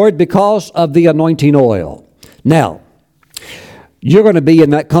destroyed because of the anointing oil. Now, you're going to be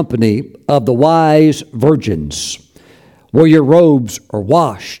in that company of the wise virgins, where your robes are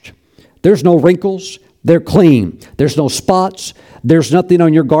washed. There's no wrinkles. They're clean. There's no spots. There's nothing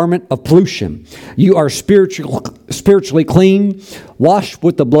on your garment of pollution. You are spiritually clean, washed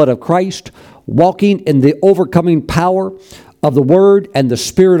with the blood of Christ, walking in the overcoming power of the Word and the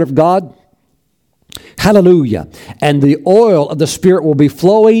Spirit of God. Hallelujah. And the oil of the Spirit will be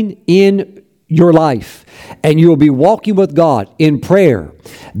flowing in your life, and you will be walking with God in prayer.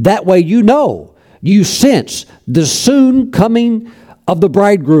 That way you sense the soon coming of the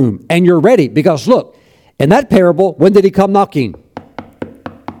bridegroom, and you're ready. Because look, in that parable, when did he come knocking?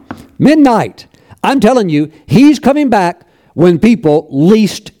 Midnight. I'm telling you, he's coming back when people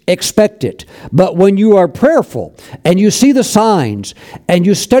least expect it. But when you are prayerful and you see the signs and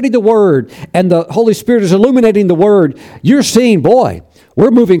you study the Word and the Holy Spirit is illuminating the Word, you're seeing, boy,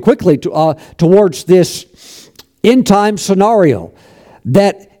 we're moving quickly towards this end-time scenario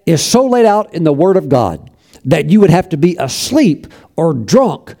that is so laid out in the Word of God that you would have to be asleep or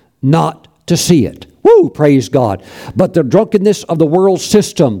drunk not to see it. Woo, praise God. But the drunkenness of the world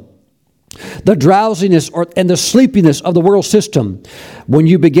system, the drowsiness and the sleepiness of the world system, when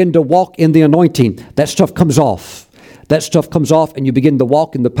you begin to walk in the anointing, that stuff comes off. That stuff comes off and you begin to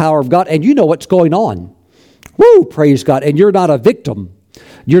walk in the power of God, and you know what's going on. Woo, praise God. And you're not a victim.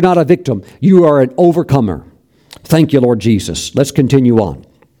 You're not a victim. You are an overcomer. Thank you, Lord Jesus. Let's continue on.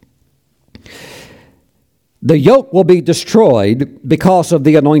 The yoke will be destroyed because of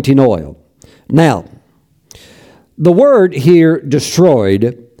the anointing oil. Now, the word here,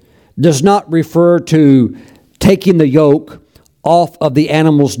 destroyed, does not refer to taking the yoke off of the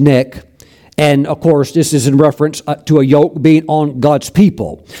animal's neck. And, of course, this is in reference to a yoke being on God's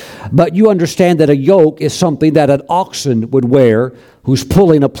people. But you understand that a yoke is something that an oxen would wear who's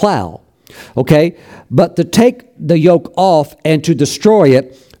pulling a plow. Okay? But to take the yoke off and to destroy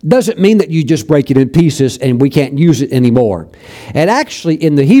it doesn't mean that you just break it in pieces and we can't use it anymore. It actually,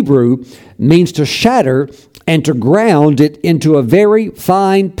 in the Hebrew, means to shatter and to ground it into a very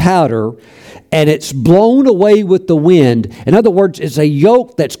fine powder, and it's blown away with the wind. In other words, it's a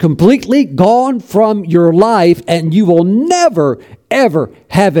yoke that's completely gone from your life, and you will never, ever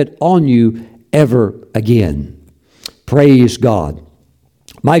have it on you ever again. Praise God.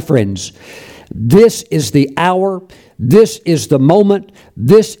 My friends, this is the hour, this is the moment,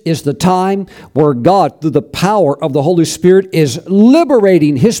 this is the time where God, through the power of the Holy Spirit, is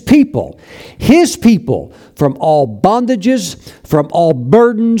liberating His people from all bondages, from all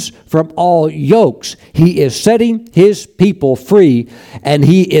burdens, from all yokes. He is setting His people free, and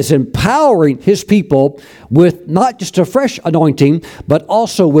He is empowering His people with not just a fresh anointing, but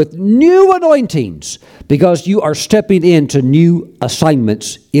also with new anointings, because you are stepping into new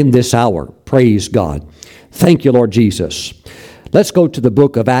assignments in this hour. Praise God. Thank you, Lord Jesus. Let's go to the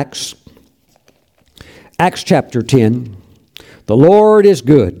book of Acts. Acts chapter 10. The Lord is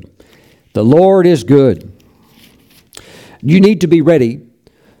good. The Lord is good. You need to be ready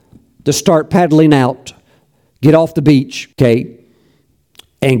to start paddling out, get off the beach, okay,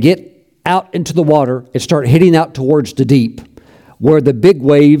 and get out into the water and start heading out towards the deep where the big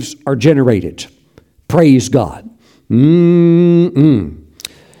waves are generated. Praise God.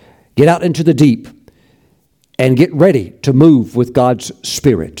 Get out into the deep and get ready to move with God's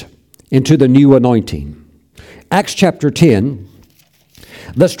Spirit into the new anointing. Acts chapter 10,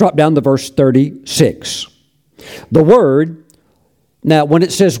 let's drop down to verse 36. The word, now when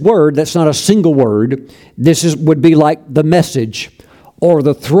it says word, that's not a single word. This would be like the message or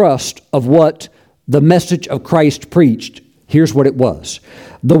the thrust of what the message of Christ preached. Here's what it was.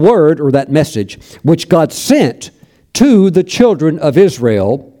 The word, or that message, which God sent to the children of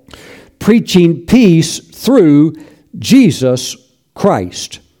Israel, preaching peace through Jesus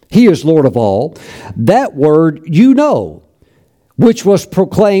Christ. He is Lord of all. That word you know, which was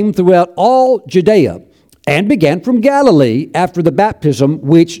proclaimed throughout all Judea and began from Galilee after the baptism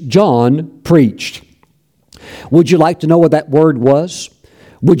which John preached. Would you like to know what that word was?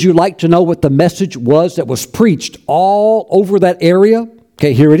 Would you like to know what the message was that was preached all over that area?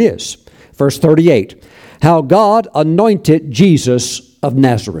 Okay, here it is. Verse 38. How God anointed Jesus of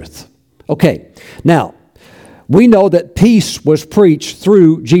Nazareth. Okay, now, we know that peace was preached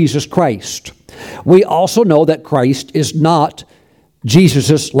through Jesus Christ. We also know that Christ is not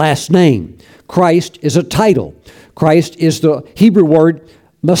Jesus' last name. Christ is a title. Christ is the Hebrew word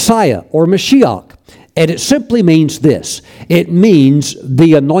Messiah or Mashiach. And it simply means this. It means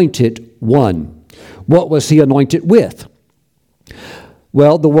the anointed one. What was he anointed with?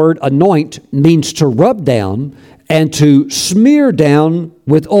 Well, the word anoint means to rub down and to smear down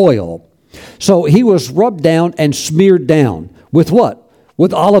with oil. So he was rubbed down and smeared down. With what?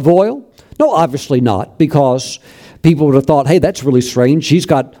 With olive oil? No, obviously not, because people would have thought, hey, that's really strange. He's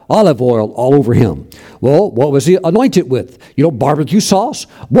got olive oil all over him. Well, what was he anointed with? Barbecue sauce?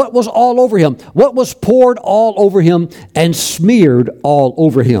 What was all over him? What was poured all over him and smeared all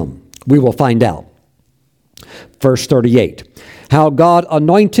over him? We will find out. Verse 38. How God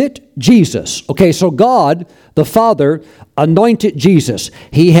anointed Jesus. Okay, so God, the Father, anointed Jesus.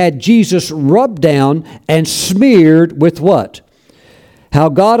 He had Jesus rubbed down and smeared with what? How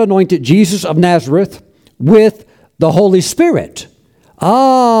God anointed Jesus of Nazareth with the Holy Spirit.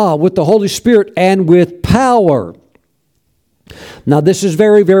 With the Holy Spirit and with power. Now this is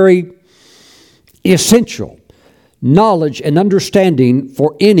very, very essential knowledge and understanding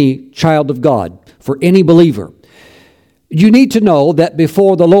for any child of God, for any believer. You need to know that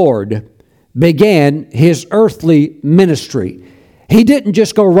before the Lord began his earthly ministry, he didn't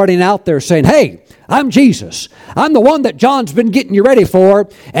just go running out there saying, hey, I'm Jesus. I'm the one that John's been getting you ready for,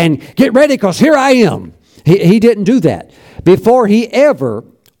 and get ready because here I am. He didn't do that. Before he ever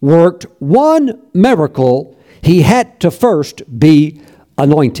worked one miracle, he had to first be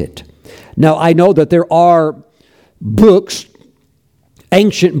anointed. Now, I know that there are books,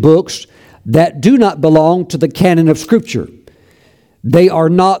 ancient books, that do not belong to the canon of Scripture. They are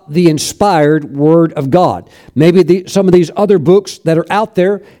not the inspired Word of God. Maybe some of these other books that are out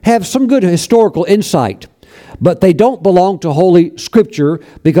there have some good historical insight, but they don't belong to Holy Scripture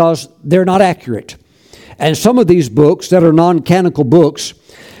because they're not accurate. And some of these books that are non-canonical books,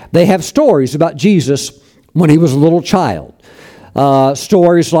 they have stories about Jesus when he was a little child.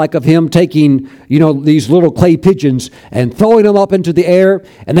 Stories like of him taking, these little clay pigeons and throwing them up into the air,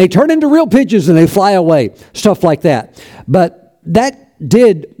 and they turn into real pigeons and they fly away. Stuff like that. But that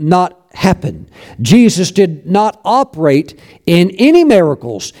did not happen. Jesus did not operate in any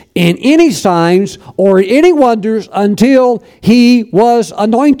miracles, in any signs, or any wonders until he was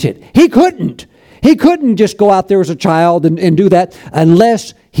anointed. He couldn't. He couldn't just go out there as a child and do that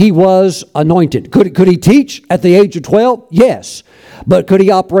unless he was anointed. Could he teach at the age of 12? Yes. But could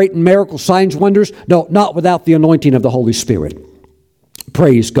he operate in miracle signs, wonders? No, not without the anointing of the Holy Spirit.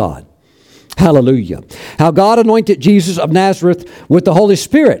 Praise God. Hallelujah. How God anointed Jesus of Nazareth with the Holy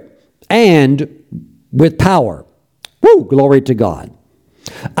Spirit and with power. Woo, glory to God.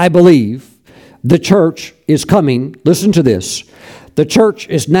 I believe the church is coming. Listen to this. The church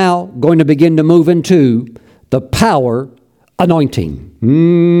is now going to begin to move into the power anointing.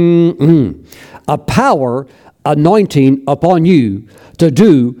 A power anointing upon you to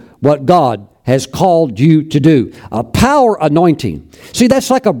do what God has called you to do. A power anointing. See, that's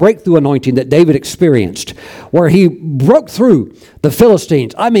like a breakthrough anointing that David experienced, where he broke through the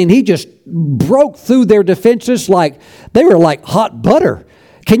Philistines. I mean, he just broke through their defenses like they were like hot butter.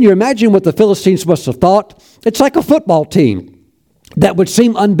 Can you imagine what the Philistines must have thought? It's like a football team that would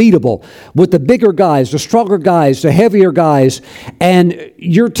seem unbeatable with the bigger guys, the stronger guys, the heavier guys, and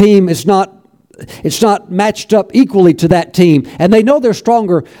your team is not it's not matched up equally to that team, and they know they're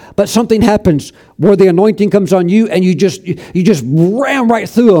stronger, but something happens where the anointing comes on you, and you just ram right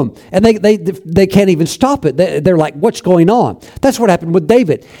through them, and they can't even stop it. They're like, what's going on? That's what happened with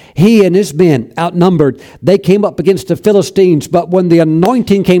David. He and his men, outnumbered, they came up against the Philistines, but when the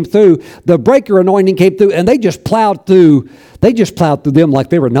anointing came through, the breaker anointing came through, and they just plowed through them like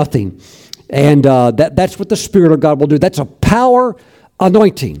they were nothing. And that's what the Spirit of God will do. That's a power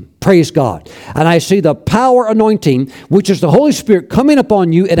anointing. Praise God. And I see the power anointing, which is the Holy Spirit coming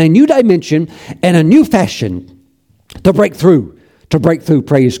upon you in a new dimension and a new fashion to break through.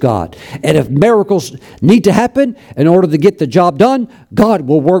 Praise God. And if miracles need to happen in order to get the job done, God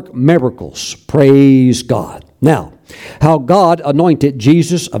will work miracles. Praise God. Now, how God anointed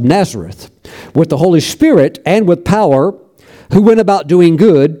Jesus of Nazareth with the Holy Spirit and with power, who went about doing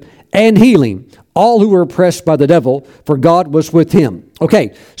good and healing all who were oppressed by the devil, for God was with him.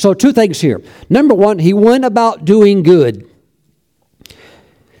 Okay, so two things here. Number one, he went about doing good.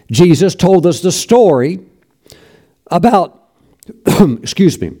 Jesus told us the story about,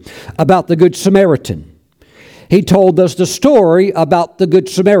 about the Good Samaritan. He told us the story about the Good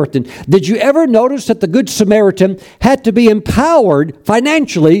Samaritan. Did you ever notice that the Good Samaritan had to be empowered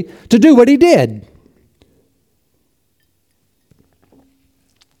financially to do what he did?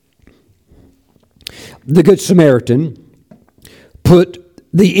 The Good Samaritan put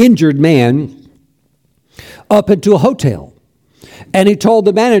the injured man up into a hotel. And he told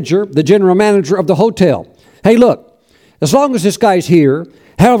the manager, the general manager of the hotel, hey, look, as long as this guy's here,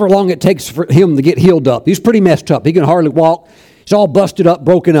 however long it takes for him to get healed up, he's pretty messed up. He can hardly walk. He's all busted up,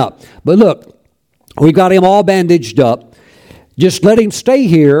 broken up. But look, we got him all bandaged up. Just let him stay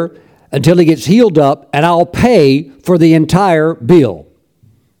here until he gets healed up, and I'll pay for the entire bill.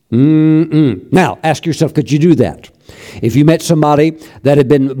 Now, ask yourself, could you do that? If you met somebody that had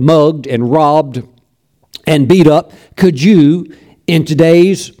been mugged and robbed and beat up, could you, in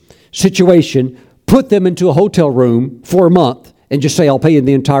today's situation, put them into a hotel room for a month and just say, I'll pay you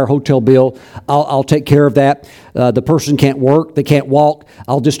the entire hotel bill. I'll take care of that. The person can't work. They can't walk.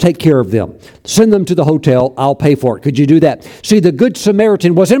 I'll just take care of them. Send them to the hotel. I'll pay for it. Could you do that? See, the Good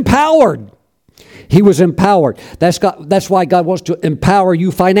Samaritan was empowered. He was empowered. That's why God wants to empower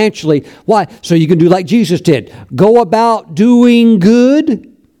you financially. Why? So you can do like Jesus did. Go about doing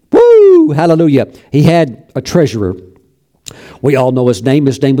good. Woo! Hallelujah. He had a treasurer. We all know his name.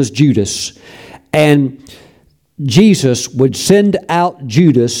 His name was Judas. And Jesus would send out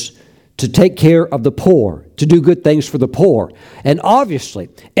Judas to take care of the poor, to do good things for the poor. And obviously,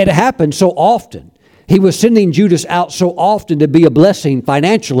 it happened so often. He was sending Judas out so often to be a blessing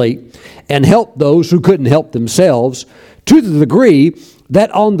financially and help those who couldn't help themselves, to the degree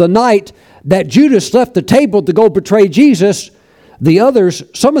that on the night that Judas left the table to go betray Jesus,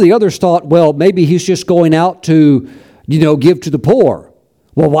 some of the others thought, well, maybe he's just going out to, give to the poor.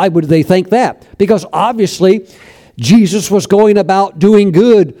 Well, why would they think that? Because obviously Jesus was going about doing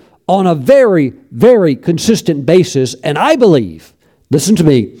good on a very, very consistent basis, and I believe, listen to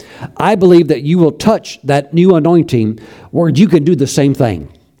me, I believe that you will touch that new anointing where you can do the same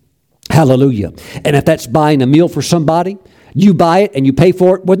thing. Hallelujah. And if that's buying a meal for somebody, you buy it and you pay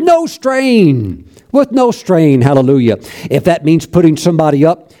for it with no strain. With no strain. Hallelujah. If that means putting somebody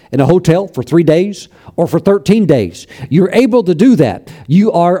up in a hotel for 3 days or for 13 days, you're able to do that.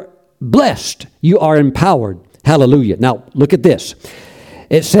 You are blessed. You are empowered. Hallelujah. Now, look at this.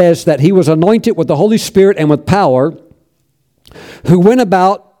 It says that he was anointed with the Holy Spirit and with power, who went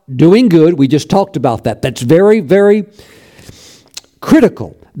about doing good. We just talked about that. That's very, very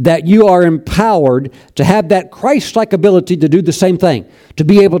critical, that you are empowered to have that Christ-like ability to do the same thing, to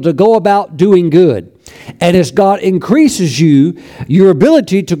be able to go about doing good. And as God increases you, your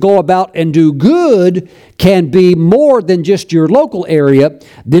ability to go about and do good can be more than just your local area.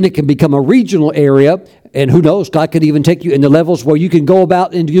 Then it can become a regional area. And who knows, God could even take you into levels where you can go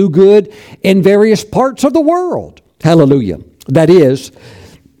about and do good in various parts of the world. Hallelujah. That is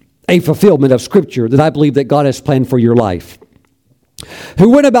a fulfillment of Scripture that I believe that God has planned for your life. Who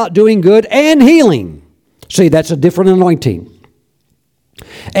went about doing good and healing. See, that's a different anointing.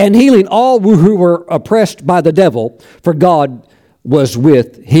 And healing all who were oppressed by the devil, for God was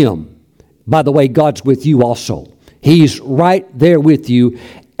with him. By the way, God's with you also. He's right there with you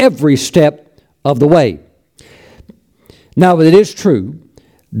every step of the way. Now, it is true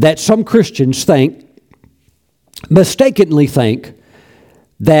that some Christians mistakenly think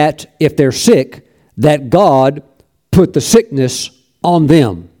that if they're sick, that God put the sickness on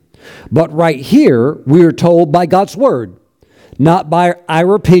them. But right here, we are told by God's Word, not by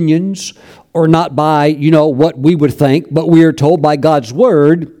our opinions or not by, what we would think, but we are told by God's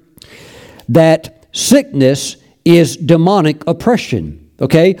Word that sickness is demonic oppression,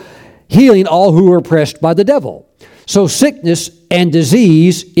 okay? Healing all who are oppressed by the devil. So sickness and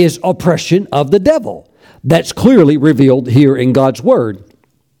disease is oppression of the devil. That's clearly revealed here in God's Word.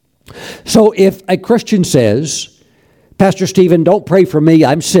 So if a Christian says, Pastor Stephen, don't pray for me,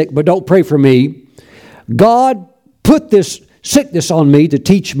 I'm sick, but don't pray for me, God put this sickness on me to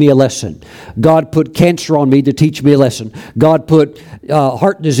teach me a lesson. God put cancer on me to teach me a lesson. God put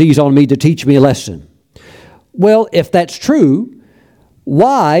heart disease on me to teach me a lesson. Well, if that's true,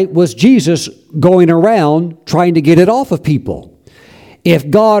 why was Jesus going around trying to get it off of people? If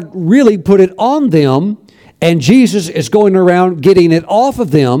God really put it on them and Jesus is going around getting it off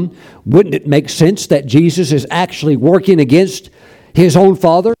of them, wouldn't it make sense that Jesus is actually working against His own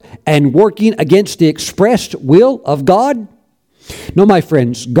Father and working against the expressed will of God? No, my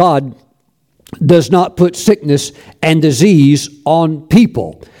friends, God does not put sickness and disease on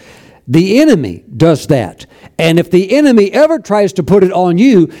people. The enemy does that. And if the enemy ever tries to put it on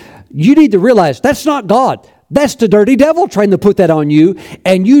you, you need to realize that's not God. That's the dirty devil trying to put that on you,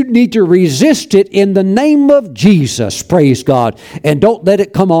 and you need to resist it in the name of Jesus, praise God, and don't let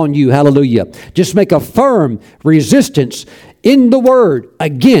it come on you, hallelujah. Just make a firm resistance in the Word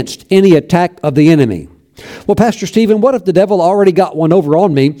against any attack of the enemy. Well, Pastor Stephen, what if the devil already got one over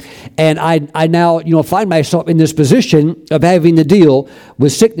on me, and I now find myself in this position of having to deal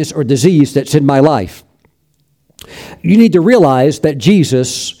with sickness or disease that's in my life? You need to realize that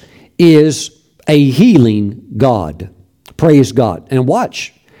Jesus is a healing God. Praise God. And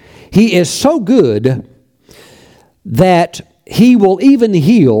watch. He is so good that He will even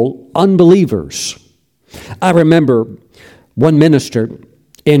heal unbelievers. I remember one minister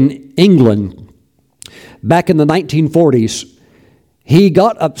in England back in the 1940s. He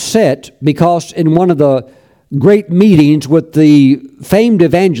got upset because in one of the great meetings with the famed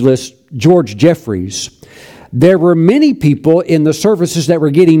evangelist George Jeffreys, there were many people in the services that were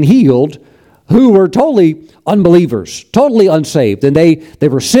getting healed who were totally unbelievers, totally unsaved. And they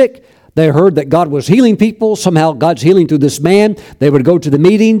were sick. They heard that God was healing people. Somehow God's healing through this man. They would go to the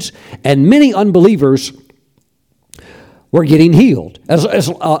meetings, and many unbelievers were getting healed,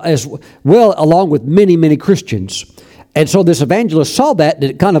 as well along with many, many Christians. And so this evangelist saw that, and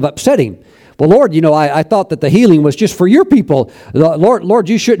it kind of upset him. Well, Lord, I thought that the healing was just for your people. Lord,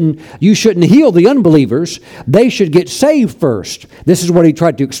 you shouldn't heal the unbelievers. They should get saved first. This is what he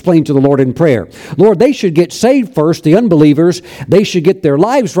tried to explain to the Lord in prayer. Lord, they should get saved first, the unbelievers. They should get their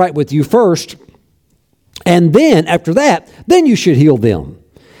lives right with you first. And then, after that, then you should heal them.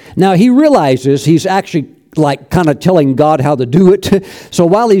 Now, he realizes he's actually kind of telling God how to do it. So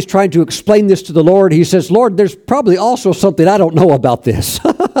while he's trying to explain this to the Lord, he says, Lord, there's probably also something I don't know about this.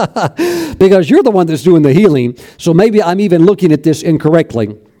 Because you're the one that's doing the healing. So maybe I'm even looking at this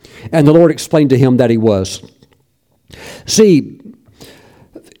incorrectly. And the Lord explained to him that he was. See,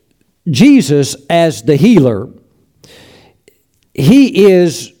 Jesus as the healer, He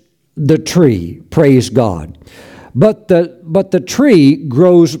is the tree, praise God. But the tree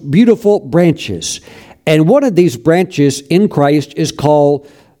grows beautiful branches. And one of these branches in Christ is called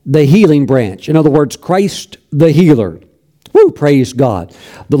the healing branch. In other words, Christ the healer. Woo, praise God.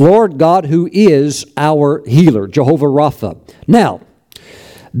 The Lord God who is our healer, Jehovah Rapha. Now,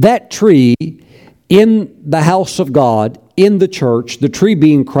 that tree in the house of God, in the church, the tree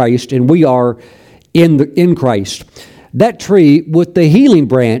being Christ, and we are in Christ, that tree with the healing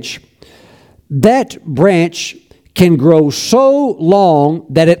branch, that branch can grow so long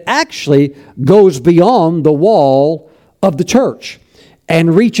that it actually goes beyond the wall of the church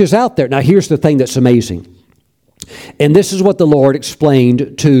and reaches out there. Now, here's the thing that's amazing. And this is what the Lord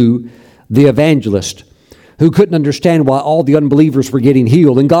explained to the evangelist who couldn't understand why all the unbelievers were getting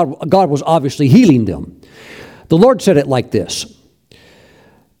healed. And God was obviously healing them. The Lord said it like this.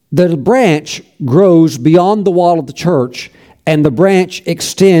 The branch grows beyond the wall of the church, and the branch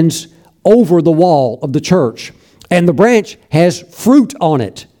extends over the wall of the church. And the branch has fruit on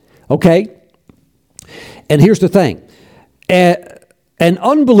it, okay? And here's the thing. An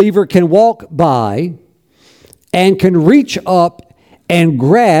unbeliever can walk by and can reach up and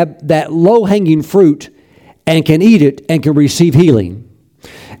grab that low-hanging fruit and can eat it and can receive healing.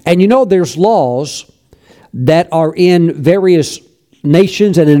 And there's laws that are in various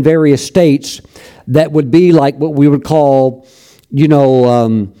nations and in various states that would be like what we would call...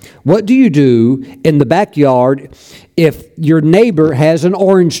 what do you do in the backyard if your neighbor has an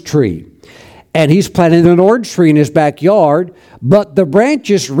orange tree and he's planted an orange tree in his backyard, but the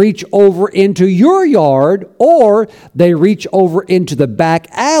branches reach over into your yard or they reach over into the back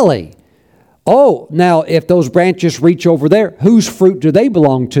alley? Oh, now if those branches reach over there, whose fruit do they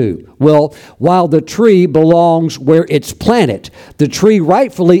belong to? Well, while the tree belongs where it's planted, the tree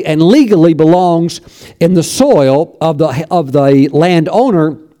rightfully and legally belongs in the soil of the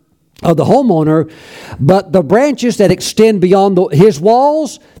landowner, of the homeowner, but the branches that extend beyond his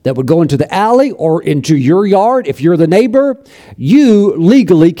walls, that would go into the alley or into your yard, if you're the neighbor, you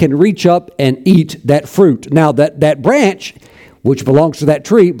legally can reach up and eat that fruit. Now that branch, which belongs to that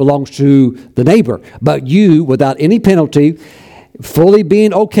tree, belongs to the neighbor. But you, without any penalty, fully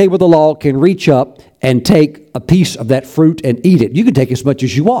being okay with the law, can reach up and take a piece of that fruit and eat it. You can take as much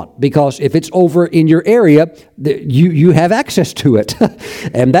as you want, because if it's over in your area, you have access to it.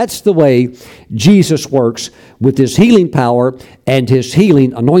 And that's the way Jesus works with his healing power and his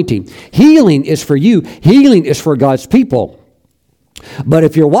healing anointing. Healing is for you. Healing is for God's people. But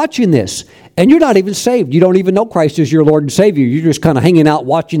if you're watching this and you're not even saved, you don't even know Christ is your Lord and Savior, you're just kind of hanging out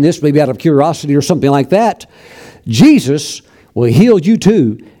watching this maybe out of curiosity or something like that, Jesus will heal you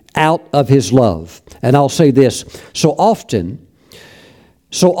too out of his love. And I'll say this, so often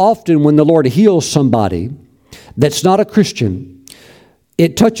when the Lord heals somebody that's not a Christian,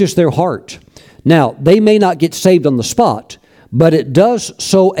 it touches their heart. Now, they may not get saved on the spot, but it does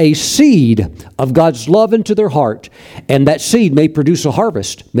sow a seed of God's love into their heart, and that seed may produce a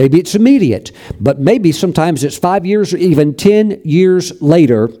harvest. Maybe it's immediate, but maybe sometimes it's 5 years or even 10 years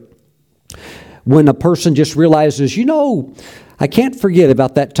later when a person just realizes, I can't forget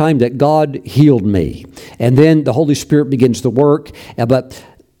about that time that God healed me. And then the Holy Spirit begins to work, but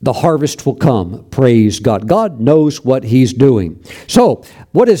the harvest will come. Praise God. God knows what he's doing. So,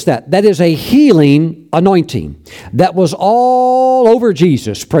 what is that? That is a healing anointing that was all over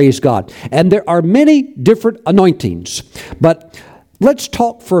Jesus. Praise God. And there are many different anointings. But let's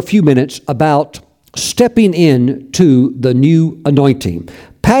talk for a few minutes about stepping into the new anointing.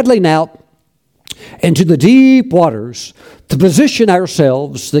 Paddling out into the deep waters to position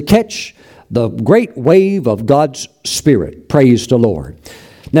ourselves to catch the great wave of God's Spirit. Praise the Lord.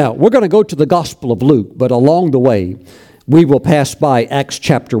 Now, we're going to go to the Gospel of Luke, but along the way, we will pass by Acts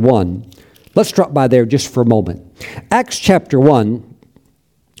chapter 1. Let's drop by there just for a moment. Acts chapter 1,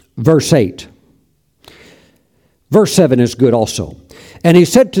 verse 8. Verse 7 is good also. And he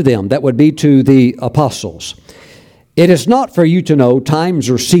said to them, that would be to the apostles, "It is not for you to know times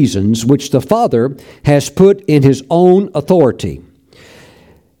or seasons which the Father has put in his own authority."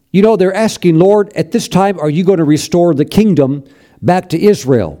 They're asking, Lord, at this time, are you going to restore the kingdom back to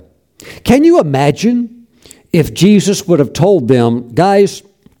Israel? Can you imagine if Jesus would have told them, guys,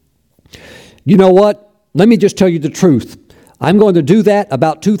 you know what? Let me just tell you the truth. I'm going to do that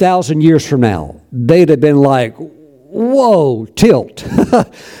about 2,000 years from now. They'd have been like, whoa, tilt.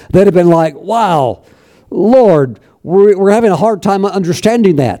 They'd have been like, wow, Lord, we're having a hard time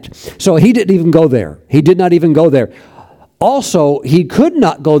understanding that. So he didn't even go there. He did not even go there. Also, he could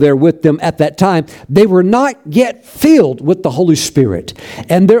not go there with them at that time. They were not yet filled with the Holy Spirit.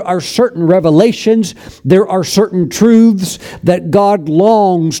 And there are certain revelations, there are certain truths that God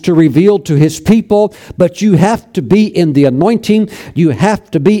longs to reveal to his people, but you have to be in the anointing, you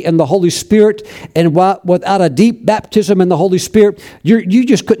have to be in the Holy Spirit, and without a deep baptism in the Holy Spirit, you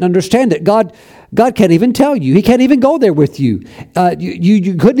just couldn't understand it. God can't even tell you. He can't even go there with you.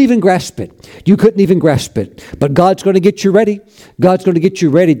 You couldn't even grasp it. You couldn't even grasp it. But God's going to get you ready. God's going to get you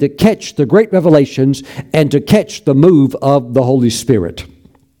ready to catch the great revelations and to catch the move of the Holy Spirit.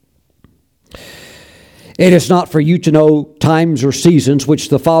 It is not for you to know times or seasons which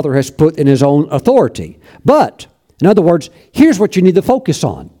the Father has put in his own authority. But, in other words, here's what you need to focus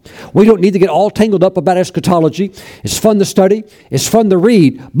on. We don't need to get all tangled up about eschatology. It's fun to study. It's fun to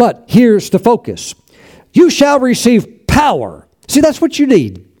read. But here's the focus. You shall receive power. See, that's what you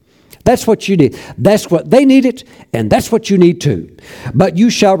need. That's what you need. That's what they needed, and that's what you need too. But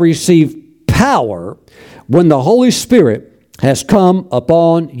you shall receive power when the Holy Spirit has come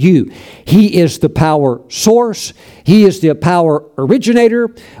upon you. He is the power source. He is the power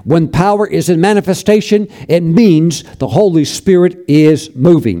originator. When power is in manifestation, it means the Holy Spirit is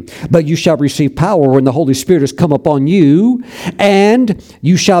moving. But you shall receive power when the Holy Spirit has come upon you, and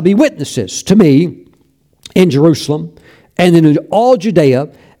you shall be witnesses to me in Jerusalem and in all Judea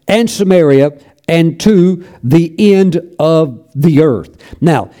and Samaria and to the end of the earth.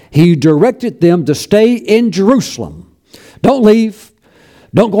 Now, he directed them to stay in Jerusalem. Don't leave.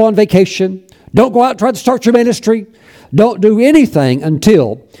 Don't go on vacation. Don't go out and try to start your ministry. Don't do anything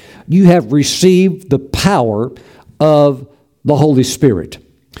until you have received the power of the Holy Spirit.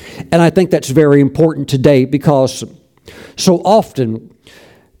 And I think that's very important today, because so often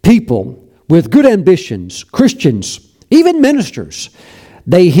people with good ambitions, Christians, even ministers,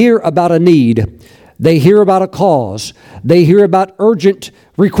 they hear about a need, they hear about a cause, they hear about urgent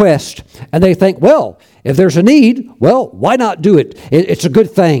request, and they think, well, if there's a need, well, why not do it? It's a good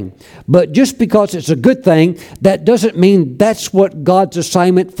thing. But just because it's a good thing, that doesn't mean that's what God's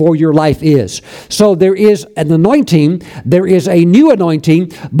assignment for your life is. So there is an anointing, there is a new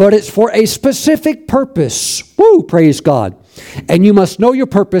anointing, but it's for a specific purpose. Woo, praise God. And you must know your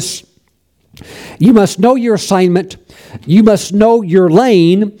purpose. You must know your assignment. You must know your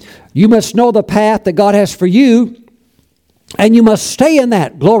lane. You must know the path that God has for you. And you must stay in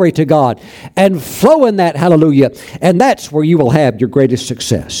that, glory to God, and flow in that, hallelujah. And that's where you will have your greatest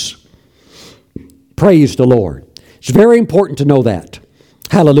success. Praise the Lord. It's very important to know that.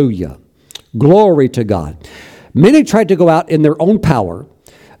 Hallelujah. Glory to God. Many tried to go out in their own power,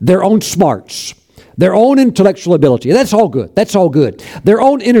 their own smarts, their own intellectual ability. That's all good. That's all good. Their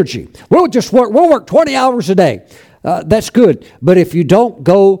own energy. We'll work 20 hours a day. That's good. But if you don't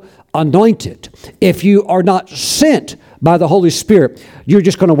go anointed, if you are not sent by the Holy Spirit, you're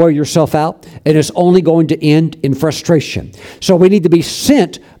just going to wear yourself out, and it's only going to end in frustration. So we need to be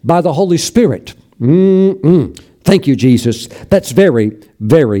sent by the Holy Spirit. Thank you, Jesus. That's very,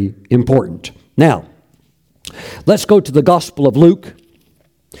 very important. Now, let's go to the Gospel of Luke.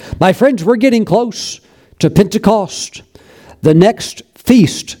 My friends, we're getting close to Pentecost, the next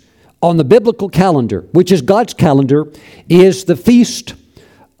feast on the biblical calendar, which is God's calendar, is the feast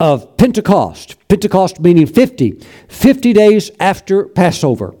of Pentecost. Pentecost meaning 50 days after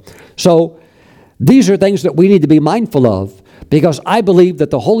Passover. So these are things that we need to be mindful of, because I believe that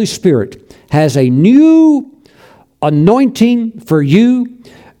the Holy Spirit has a new anointing for you.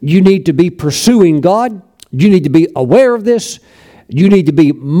 You need to be pursuing God. You need to be aware of this. You need to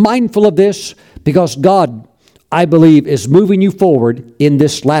be mindful of this, because God, I believe, is moving you forward in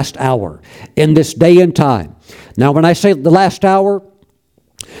this last hour, in this day and time. Now, when I say the last hour,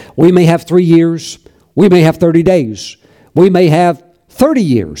 we may have 3 years. We may have 30 days. We may have 30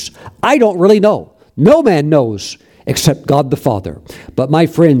 years. I don't really know. No man knows except God the Father. But my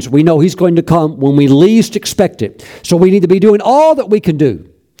friends, we know He's going to come when we least expect it. So we need to be doing all that we can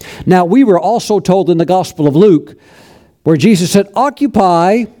do. Now, we were also told in the Gospel of Luke, where Jesus said,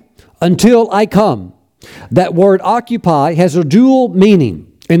 occupy until I come. That word occupy has a dual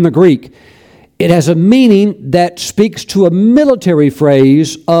meaning in the Greek. It has a meaning that speaks to a military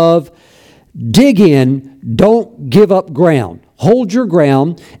phrase of dig in, don't give up ground. Hold your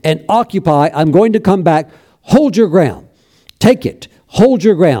ground and occupy. I'm going to come back. Hold your ground. Take it. Hold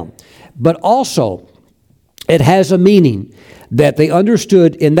your ground. But also, it has a meaning that they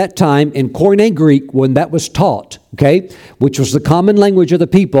understood in that time in Koine Greek when that was taught, okay, which was the common language of the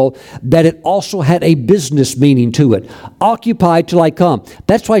people, that it also had a business meaning to it. Occupy till I come.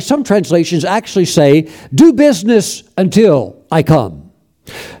 That's why some translations actually say, do business until I come.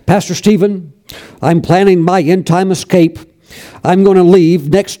 Pastor Stephen, I'm planning my end-time escape. I'm going to leave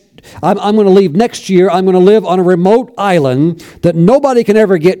next year. I'm going to live on a remote island that nobody can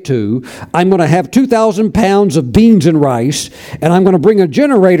ever get to. I'm going to have 2,000 pounds of beans and rice, and I'm going to bring a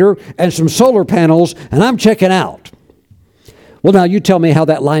generator and some solar panels, and I'm checking out. Well, now you tell me how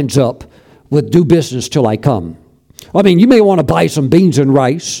that lines up with do business till I come. I mean, you may want to buy some beans and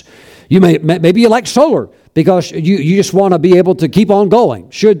rice. Maybe you like solar because you just want to be able to keep on going.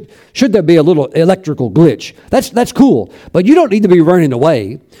 Should there be a little electrical glitch? That's cool. But you don't need to be running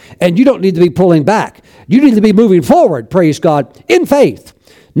away, and you don't need to be pulling back. You need to be moving forward, praise God, in faith,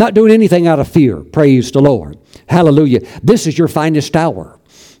 not doing anything out of fear. Praise the Lord. Hallelujah. This is your finest hour.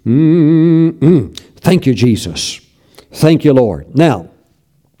 Thank you, Jesus. Thank you, Lord. Now,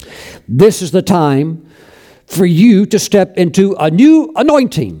 this is the time for you to step into a new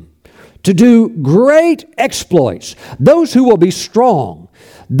anointing, to do great exploits. Those who will be strong,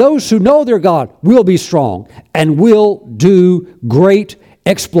 those who know their God will be strong and will do great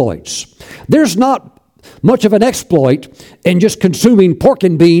exploits. There's not much of an exploit in just consuming pork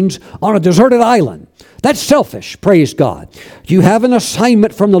and beans on a deserted island. That's selfish, praise God. You have an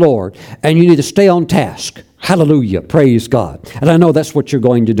assignment from the Lord, and you need to stay on task. Hallelujah, praise God. And I know that's what you're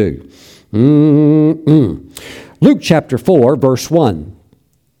going to do. Luke chapter 4, verse 1.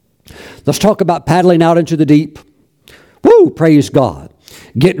 Let's talk about paddling out into the deep. Woo, praise God.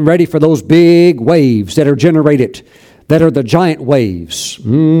 Getting ready for those big waves that are generated, that are the giant waves.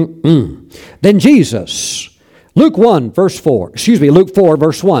 Then Jesus, Luke 4, verse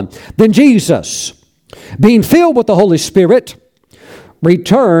 1. Then Jesus, being filled with the Holy Spirit,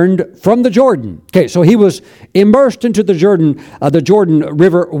 returned from the Jordan. Okay, so he was immersed into the Jordan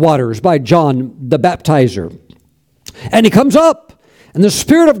River waters by John the Baptizer. And he comes up, and the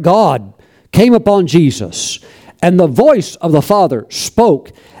Spirit of God came upon Jesus. And the voice of the Father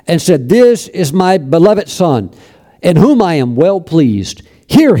spoke and said, "This is my beloved Son, in whom I am well pleased.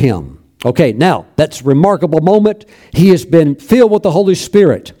 Hear him." Okay, now, that's a remarkable moment. He has been filled with the Holy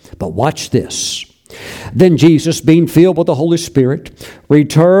Spirit. But watch this. Then Jesus, being filled with the Holy Spirit,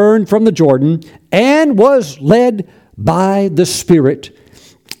 returned from the Jordan and was led by the Spirit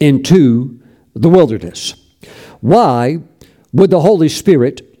into the wilderness. Why would the Holy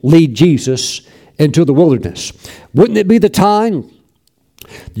Spirit lead Jesus into the wilderness? Wouldn't it be the time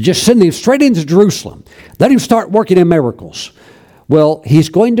to just send him straight into Jerusalem? Let him start working in miracles. Well, he's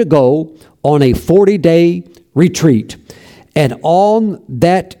going to go on a 40-day retreat. And on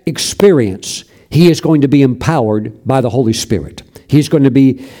that experience, he is going to be empowered by the Holy Spirit. He's going to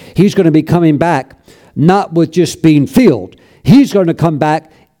be coming back not with just being filled. He's going to come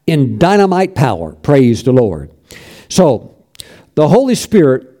back in dynamite power. Praise the Lord. So, the Holy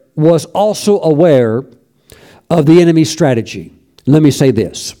Spirit was also aware of the enemy's strategy. Let me say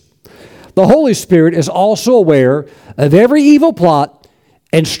this. The Holy Spirit is also aware of every evil plot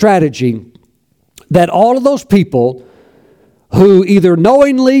and strategy that all of those people who either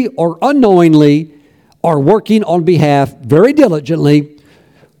knowingly or unknowingly are working on behalf very diligently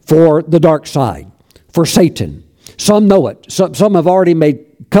for the dark side, for Satan. Some know it. Some have already made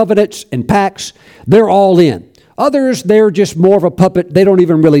covenants and pacts. They're all in. Others, they're just more of a puppet. They don't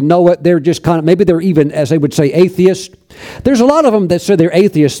even really know it. They're just kind of, maybe they're even, as they would say, atheists. There's a lot of them that say they're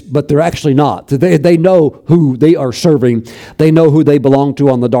atheists, but they're actually not. They know who they are serving. They know who they belong to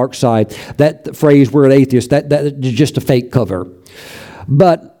on the dark side. That phrase, "we're an atheist," that is just a fake cover.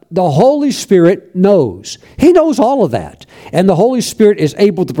 But the Holy Spirit knows. He knows all of that. And the Holy Spirit is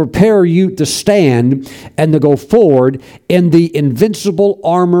able to prepare you to stand and to go forward in the invincible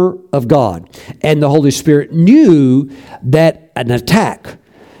armor of God. And the Holy Spirit knew that an attack,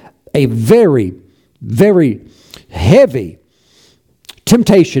 a very, very heavy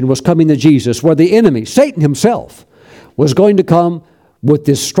temptation was coming to Jesus, where the enemy, Satan himself, was going to come with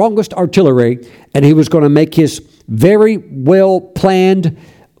his strongest artillery, and he was going to make his very well-planned,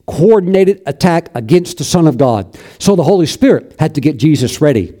 coordinated attack against the Son of God. So the Holy Spirit had to get Jesus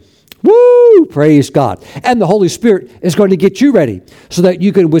ready. Woo! Praise God. And the Holy Spirit is going to get you ready so that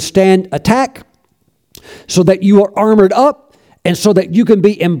you can withstand attack, so that you are armored up, and so that you can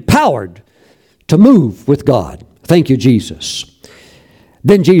be empowered to move with God. Thank you, Jesus.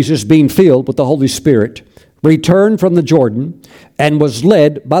 Then Jesus, being filled with the Holy Spirit, returned from the Jordan and was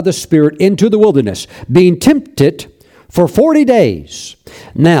led by the Spirit into the wilderness, being tempted for 40 days.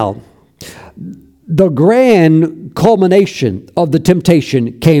 Now, the grand culmination of the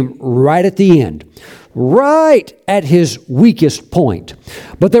temptation came right at the end, right at his weakest point.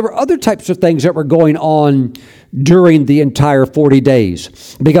 But there were other types of things that were going on during the entire 40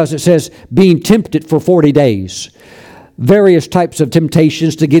 days, because it says being tempted for 40 days. Various types of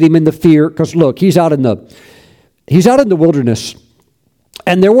temptations to get him into fear, because look, he's out in the wilderness,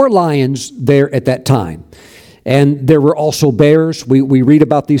 and there were lions there at that time. And there were also bears. We read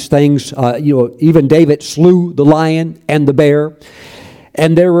about these things. Even David slew the lion and the bear.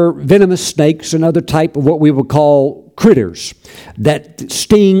 And there were venomous snakes and other type of what we would call critters that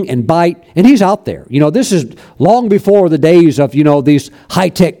sting and bite. And he's out there. This is long before the days of, these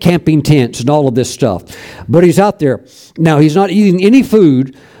high-tech camping tents and all of this stuff. But he's out there. Now, he's not eating any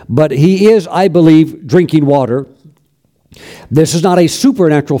food, but he is, I believe, drinking water. This is not a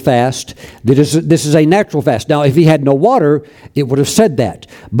supernatural fast. This is a natural fast. Now, if he had no water, it would have said that.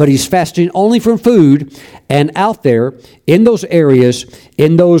 But he's fasting only from food, and out there in those areas,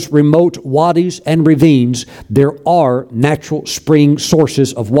 in those remote wadis and ravines, there are natural spring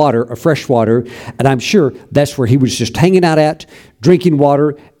sources of water, of fresh water, and I'm sure that's where he was just hanging out at, drinking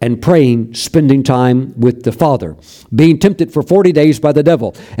water and praying, spending time with the Father, being tempted for 40 days by the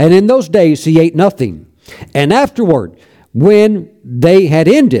devil. And in those days, he ate nothing. And afterward, when they had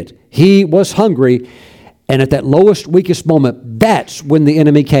ended, he was hungry, and at that lowest, weakest moment, that's when the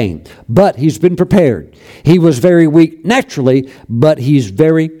enemy came. But he's been prepared. He was very weak naturally, but he's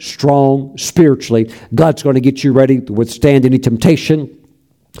very strong spiritually. God's going to get you ready to withstand any temptation.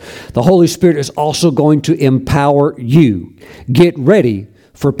 The Holy Spirit is also going to empower you. Get ready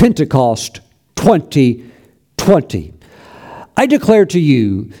for Pentecost 2020. I declare to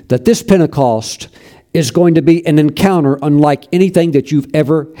you that this Pentecost is going to be an encounter unlike anything that you've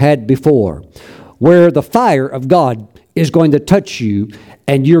ever had before, where the fire of God is going to touch you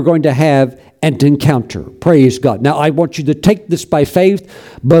and you're going to have an encounter. Praise God. Now, I want you to take this by faith,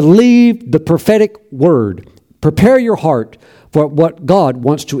 believe the prophetic word. Prepare your heart for what God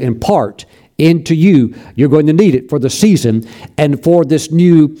wants to impart into you. You're going to need it for the season and for this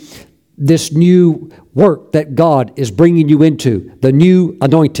new this new work that God is bringing you into, the new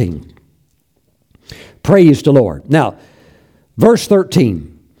anointing. Praise the Lord. Now, verse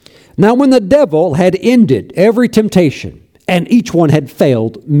 13. Now when the devil had ended every temptation, and each one had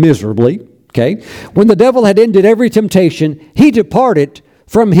failed miserably, okay? When the devil had ended every temptation, he departed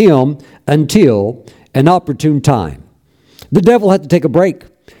from him until an opportune time. The devil had to take a break.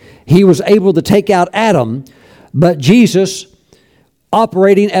 He was able to take out Adam, but Jesus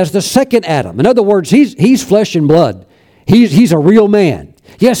operating as the second Adam. In other words, he's flesh and blood. He's a real man.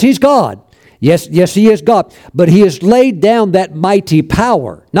 Yes, he's God. Yes, he is God. But he has laid down that mighty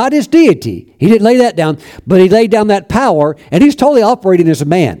power, not his deity. He didn't lay that down, but he laid down that power, and he's totally operating as a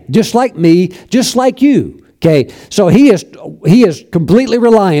man, just like me, just like you. Okay, so he is completely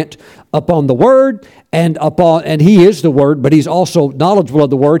reliant upon the Word and he is the Word, but he's also knowledgeable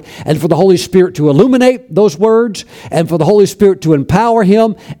of the Word, and for the Holy Spirit to illuminate those words, and for the Holy Spirit to empower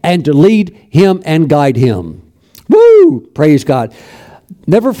him and to lead him and guide him. Woo! Praise God.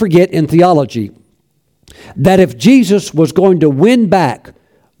 Never forget in theology that if Jesus was going to win back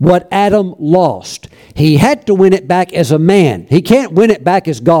what Adam lost, he had to win it back as a man. He can't win it back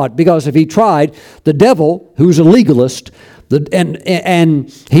as God, because if he tried, the devil, who's a legalist,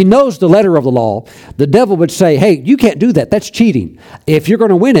 and he knows the letter of the law, the devil would say, hey, you can't do that. That's cheating. If you're going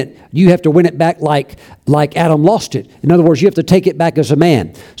to win it, you have to win it back like Adam lost it. In other words, you have to take it back as a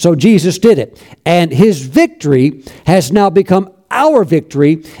man. So Jesus did it. And his victory has now become our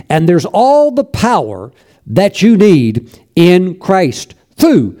victory, and there's all the power that you need in Christ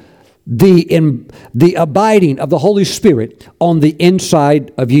through the abiding of the Holy Spirit on the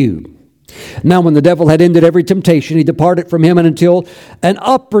inside of you. Now when the devil had ended every temptation, he departed from him until an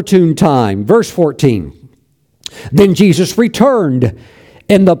opportune time. Verse 14. Then Jesus returned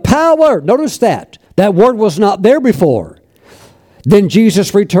in the power. Notice that word was not there before. Then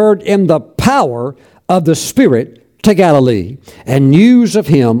Jesus returned in the power of the Spirit to Galilee, and news of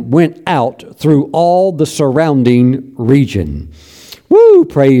him went out through all the surrounding region. Woo!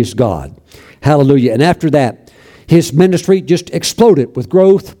 Praise God. Hallelujah. And after that, his ministry just exploded with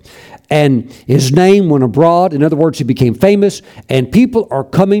growth, and his name went abroad. In other words, he became famous, and people are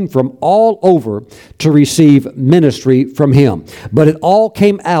coming from all over to receive ministry from him. But it all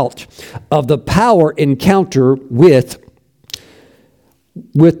came out of the power encounter with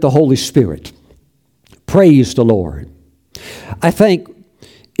the Holy Spirit. Praise the Lord. I think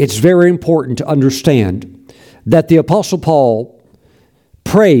it's very important to understand that the Apostle Paul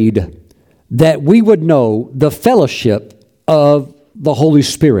prayed that we would know the fellowship of the Holy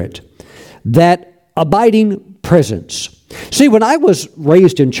Spirit, that abiding presence. See, when I was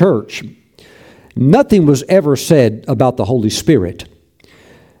raised in church, nothing was ever said about the Holy Spirit.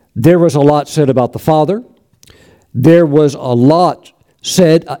 There was a lot said about the Father. There was a lot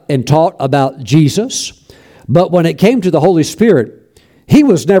said and taught about Jesus. But when it came to the Holy Spirit, he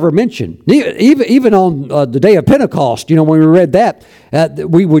was never mentioned. Even on the day of Pentecost, when we read that,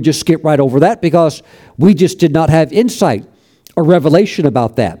 we would just skip right over that because we just did not have insight or revelation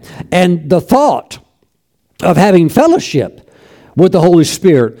about that. And the thought of having fellowship with the Holy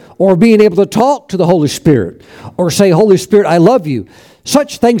Spirit, or being able to talk to the Holy Spirit, or say, Holy Spirit, I love you.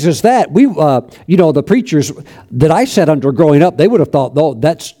 Such things as that. The preachers that I sat under growing up, they would have thought, no,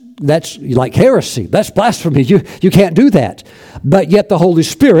 that's like heresy. That's blasphemy. You can't do that. But yet the Holy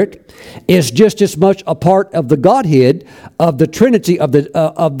Spirit is just as much a part of the Godhead, of the Trinity, of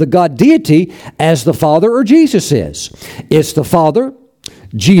the God deity as the Father or Jesus is. It's the Father,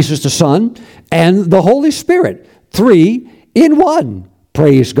 Jesus the Son, and the Holy Spirit. 3 in 1.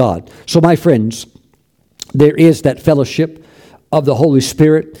 Praise God. So my friends, there is that fellowship of the Holy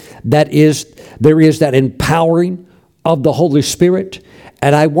Spirit. There is that empowering of the Holy Spirit.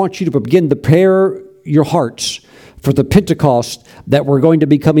 And I want you to begin to prepare your hearts for the Pentecost that we're going to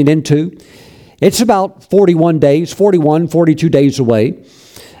be coming into. It's about 42 days away.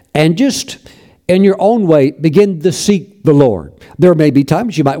 And just in your own way, begin to seek the Lord. There may be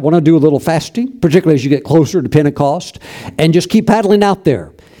times you might want to do a little fasting, particularly as you get closer to Pentecost, and just keep paddling out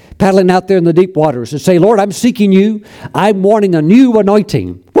there in the deep waters and say, Lord, I'm seeking you. I'm wanting a new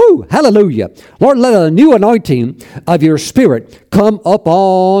anointing. Woo, hallelujah. Lord, let a new anointing of your Spirit come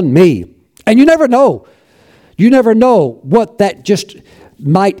upon me. And you never know what that just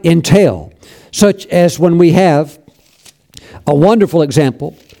might entail, such as when we have a wonderful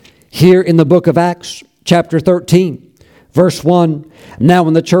example here in the book of Acts, chapter 13, verse 1. Now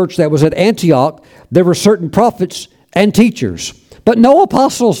in the church that was at Antioch, there were certain prophets and teachers, but no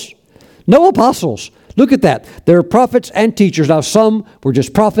apostles. No apostles. Look at that. There are prophets and teachers. Now some were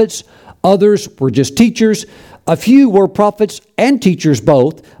just prophets. Others were just teachers. A few were prophets and teachers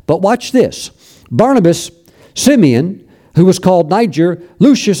both, but watch this. Barnabas, Simeon, who was called Niger,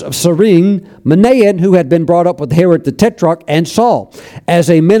 Lucius of Cyrene, Manaen, who had been brought up with Herod the Tetrarch, and Saul. As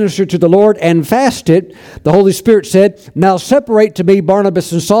they ministered to the Lord and fasted, the Holy Spirit said, "Now separate to me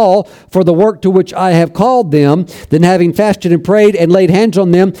Barnabas and Saul for the work to which I have called them." Then having fasted and prayed and laid hands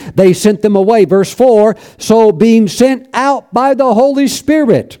on them, they sent them away. Verse 4, so being sent out by the Holy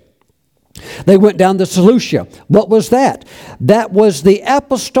Spirit, they went down to Seleucia. What was that? That was the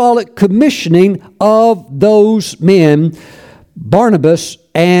apostolic commissioning of those men, Barnabas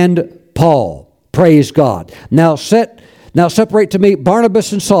and Paul. Praise God. Now separate to me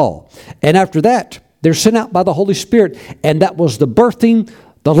Barnabas and Saul. And after that, they're sent out by the Holy Spirit. And that was the birthing,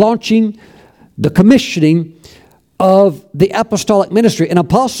 the launching, the commissioning of the apostolic ministry. An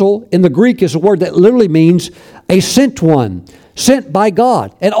apostle in the Greek is a word that literally means a sent one, sent by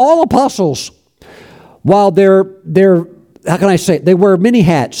God. And all apostles, while they're how can I say it? They wear many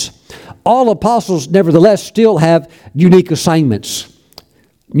hats. All apostles, nevertheless, still have unique assignments,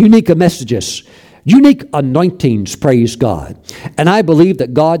 unique messages, unique anointings, praise God. And I believe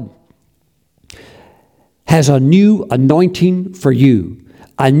that God has a new anointing for you,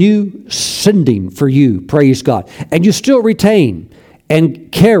 a new sending for you, praise God. And you still retain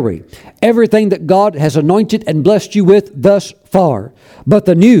and carry everything that God has anointed and blessed you with thus far. But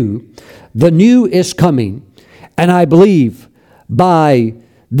the new is coming. And I believe by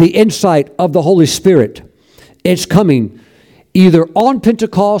the insight of the Holy Spirit, it's coming either on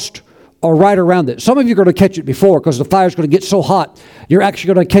Pentecost or right around it. Some of you are going to catch it before because the fire's going to get so hot, you're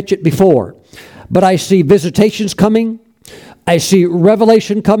actually going to catch it before. But I see visitations coming. I see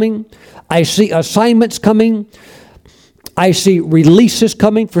revelation coming. I see assignments coming. I see releases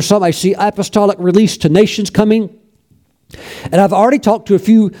coming. For some, I see apostolic release to nations coming. And I've already talked to a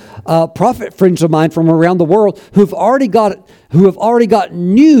few prophet friends of mine from around the world who have already got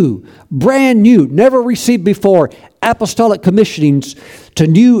new, brand new, never received before apostolic commissionings to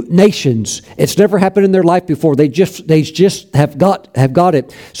new nations. It's never happened in their life before. They just have got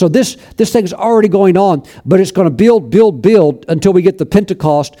it. So this thing's already going on, but it's going to build until we get to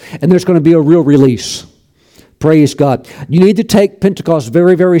Pentecost, and there's going to be a real release. Praise God. You need to take Pentecost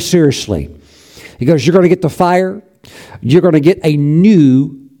very, very seriously because you're going to get the fire. You're going to get a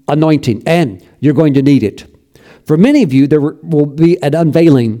new anointing, and you're going to need it. For many of you, there will be an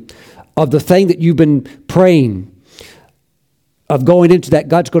unveiling of the thing that you've been praying of going into that.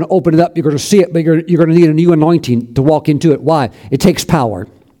 God's going to open it up. You're going to see it, but you're going to need a new anointing to walk into it. Why? It takes power.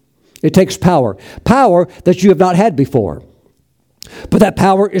 It takes power. Power that you have not had before. But that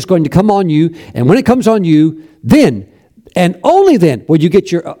power is going to come on you, and when it comes on you, then, and only then, will you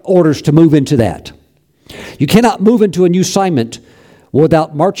get your orders to move into that. You cannot move into a new assignment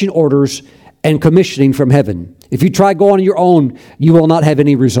without marching orders and commissioning from heaven. If you try going on your own, you will not have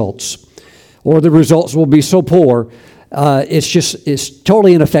any results. Or the results will be so poor, it's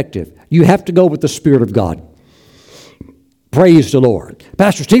totally ineffective. You have to go with the Spirit of God. Praise the Lord.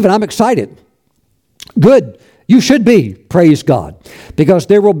 Pastor Stephen, I'm excited. Good. You should be. Praise God. Because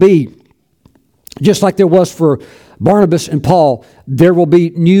there will be, just like there was for Barnabas and Paul, there will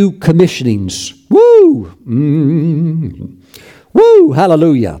be new commissionings. Woo! Woo!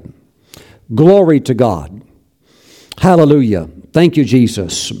 Hallelujah. Glory to God. Hallelujah. Thank you,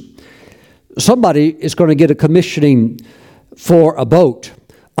 Jesus. Somebody is going to get a commissioning for a boat.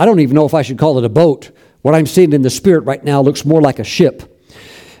 I don't even know if I should call it a boat. What I'm seeing in the Spirit right now looks more like a ship.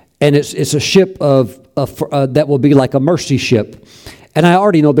 And it's a ship that will be like a mercy ship. And I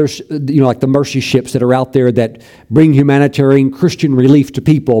already know there's, like the mercy ships that are out there that bring humanitarian Christian relief to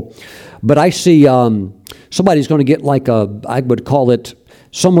people. But I see somebody's going to get like I would call it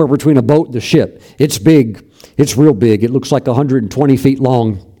somewhere between a boat and a ship. It's big. It's real big. It looks like 120 feet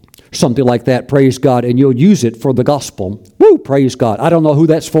long, something like that. Praise God. And you'll use it for the gospel. Woo, praise God. I don't know who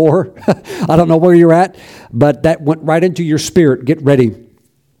that's for. I don't know where you're at, but that went right into your spirit. Get ready.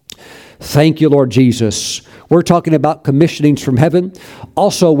 Thank you, Lord Jesus. We're talking about commissionings from heaven.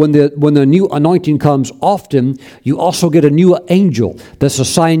 Also, when the new anointing comes, often you also get a new angel that's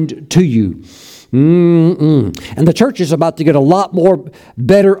assigned to you. And the church is about to get a lot more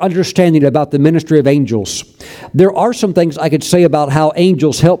better understanding about the ministry of angels. There are some things I could say about how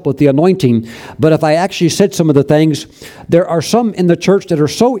angels help with the anointing, but if I actually said some of the things, there are some in the church that are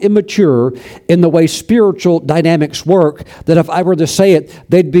so immature in the way spiritual dynamics work that if I were to say it,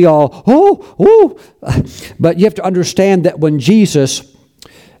 they'd be all, oh. But you have to understand that when Jesus,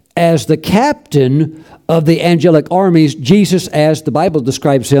 as the captain of the angelic armies, Jesus, as the Bible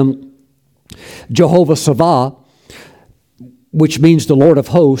describes him, Jehovah Savah, which means the Lord of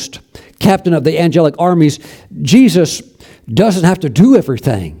hosts, captain of the angelic armies, Jesus doesn't have to do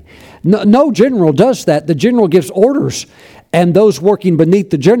everything. No general does that. The general gives orders, and those working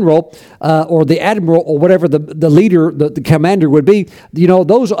beneath the general or the admiral or whatever the leader, the commander would be,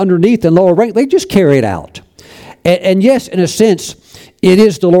 those underneath in lower rank, they just carry it out. And yes, in a sense, it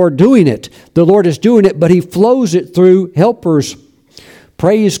is the Lord doing it. The Lord is doing it, but He flows it through helpers.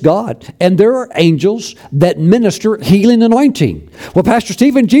 Praise God. And there are angels that minister healing anointing. Well, Pastor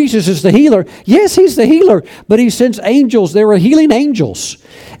Stephen, Jesus is the healer. Yes, He's the healer, but He sends angels. There are healing angels,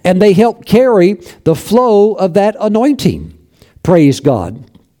 and they help carry the flow of that anointing. Praise God.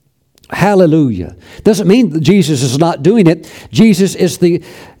 Hallelujah. Doesn't mean that Jesus is not doing it. Jesus is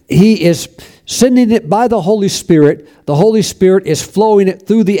He is sending it by the Holy Spirit. The Holy Spirit is flowing it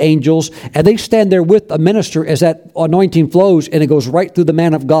through the angels, and they stand there with a minister as that anointing flows, and it goes right through the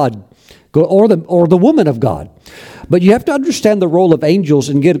man of God or the woman of God. But you have to understand the role of angels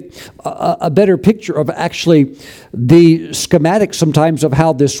and get a better picture of actually the schematic sometimes of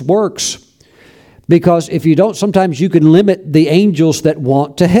how this works. Because if you don't, sometimes you can limit the angels that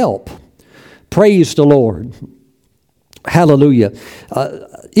want to help. Praise the Lord. Hallelujah.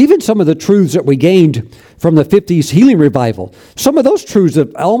 Even some of the truths that we gained from the 50s healing revival, some of those truths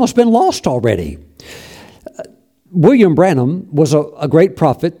have almost been lost already. William Branham was a great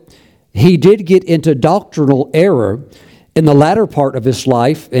prophet. He did get into doctrinal error in the latter part of his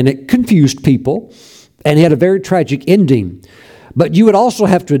life, and it confused people, and he had a very tragic ending. But you would also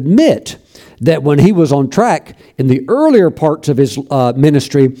have to admit that when he was on track in the earlier parts of his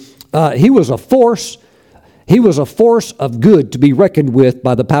ministry, he was a force. He was a force of good to be reckoned with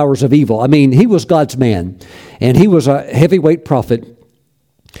by the powers of evil. I mean, he was God's man, and he was a heavyweight prophet.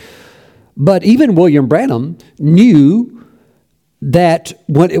 But even William Branham knew that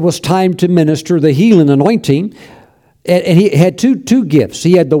when it was time to minister the healing anointing, and he had two gifts.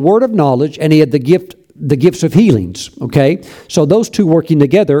 He had the word of knowledge, and he had the gifts of healings. Okay, so those two working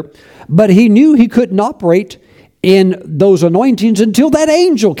together. But he knew he couldn't operate in those anointings until that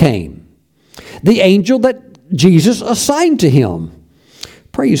angel came, the angel that Jesus assigned to him.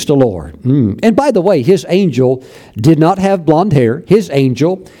 Praise the Lord. And by the way, his angel did not have blonde hair. His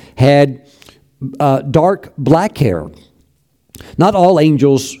angel had dark black hair. Not all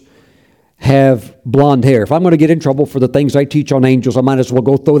angels have blonde hair. If I'm going to get in trouble for the things I teach on angels, I might as well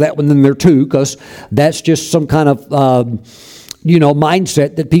go throw that one in there too, because that's just some kind of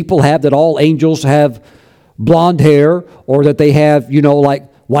mindset that people have, that all angels have blonde hair, or that they have like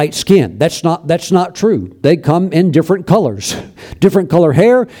white skin. That's not true. They come in different colors, different color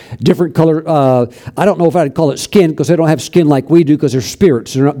hair, different color. I don't know if I'd call it skin, because they don't have skin like we do, because they're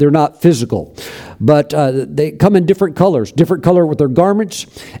spirits. They're not physical, but they come in different colors, different color with their garments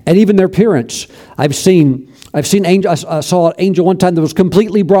and even their appearance. I've seen angels. I saw an angel one time that was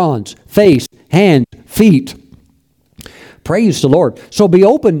completely bronze, face, hands, feet. Praise the Lord. So be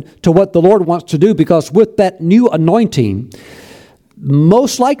open to what the Lord wants to do, because with that new anointing,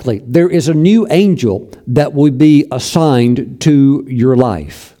 most likely there is a new angel that will be assigned to your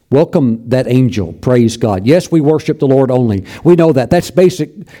life. Welcome that angel. Praise God. Yes, we worship the Lord only. We know that. That's basic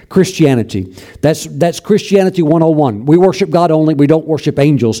Christianity. That's Christianity 101. We worship God only. We don't worship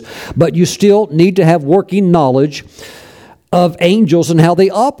angels. But you still need to have working knowledge of angels and how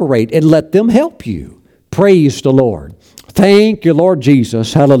they operate, and let them help you. Praise the Lord. Thank you, Lord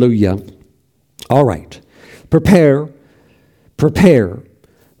Jesus. Hallelujah. All right. Prepare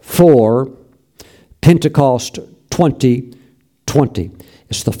for Pentecost 2020.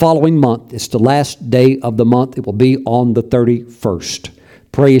 It's the following month. It's the last day of the month. It will be on the 31st.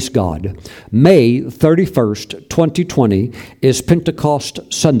 Praise God. May 31st, 2020 is Pentecost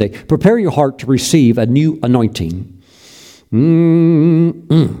Sunday. Prepare your heart to receive a new anointing.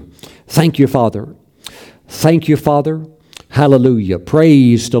 Thank you, Father. Thank you, Father. Hallelujah.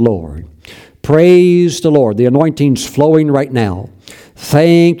 Praise the Lord. Praise the Lord. The anointing's flowing right now.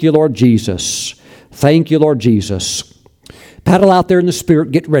 Thank you, Lord Jesus. Thank you, Lord Jesus. Paddle out there in the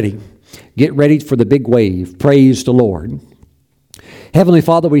Spirit. Get ready. Get ready for the big wave. Praise the Lord. Heavenly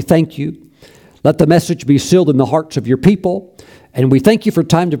Father, we thank you. Let the message be sealed in the hearts of your people. And we thank you for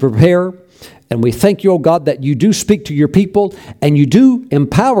time to prepare. And we thank you, oh God, that you do speak to your people and you do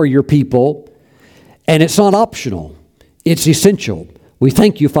empower your people. And it's not optional. It's essential. We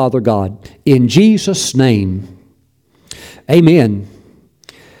thank you, Father God, in Jesus' name. Amen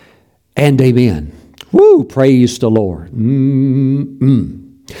and amen. Woo, praise the Lord.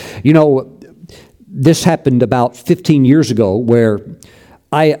 This happened about 15 years ago, where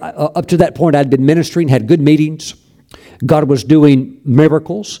up to that point, I'd been ministering, had good meetings. God was doing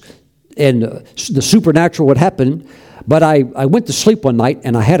miracles, and the supernatural would happen. But I went to sleep one night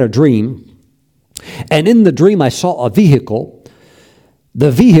and I had a dream. And in the dream I saw a vehicle.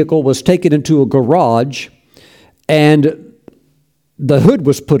 The vehicle was taken into a garage and the hood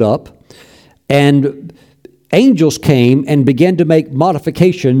was put up and angels came and began to make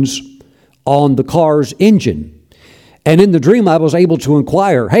modifications on the car's engine. And in the dream, I was able to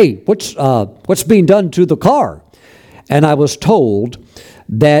inquire, hey, what's being done to the car? And I was told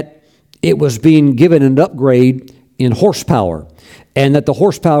that it was being given an upgrade in horsepower, and that the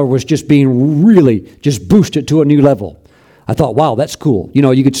horsepower was just being really just boosted to a new level. I thought, wow, that's cool. You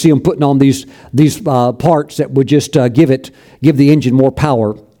know, you could see them putting on these parts that would just give the engine more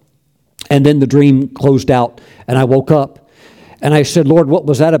power. And then the dream closed out, and I woke up, and I said, Lord, what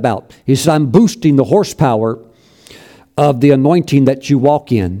was that about? He said, I'm boosting the horsepower of the anointing that you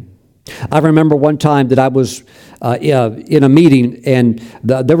walk in. I remember one time that I was in a meeting, and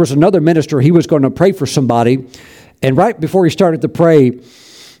there was another minister. He was going to pray for somebody, and right before he started to pray,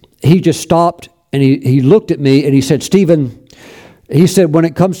 he just stopped, and he looked at me, and he said, Stephen, he said, when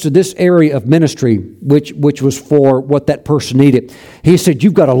it comes to this area of ministry, which was for what that person needed, he said,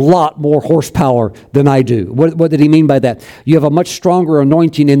 you've got a lot more horsepower than I do. What did he mean by that? You have a much stronger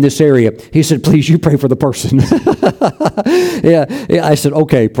anointing in this area. He said, please, you pray for the person. Yeah, I said,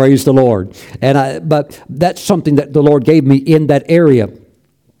 okay, praise the Lord. But that's something that the Lord gave me in that area.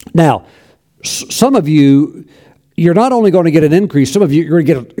 Now, some of you, you're not only going to get an increase, some of you, you're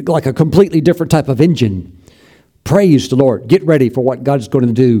going to get like a completely different type of engine. Praise the Lord. Get ready for what God's going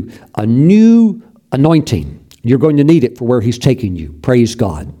to do. A new anointing. You're going to need it for where He's taking you. Praise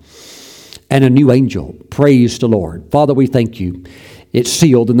God. And a new angel. Praise the Lord. Father, we thank you. It's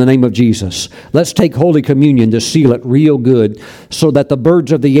sealed in the name of Jesus. Let's take Holy Communion to seal it real good so that the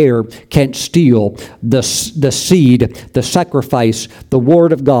birds of the air can't steal the seed, the sacrifice, the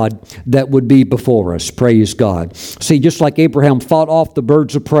Word of God that would be before us. Praise God. See, just like Abraham fought off the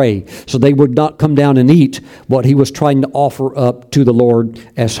birds of prey so they would not come down and eat what he was trying to offer up to the Lord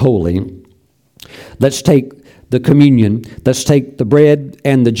as holy. Let's take the communion. Let's take the bread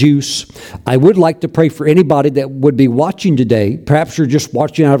and the juice. I would like to pray for anybody that would be watching today. Perhaps you're just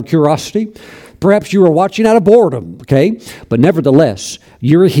watching out of curiosity. Perhaps you are watching out of boredom, okay? But nevertheless,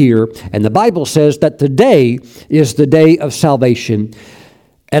 you're here, and the Bible says that today is the day of salvation,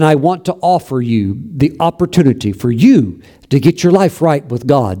 and I want to offer you the opportunity for you to get your life right with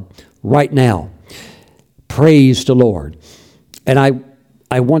God right now. Praise the Lord. And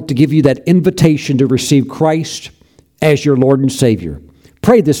I want to give you that invitation to receive Christ as your Lord and Savior.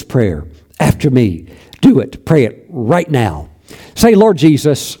 Pray this prayer after me. Do it. Pray it right now. Say, Lord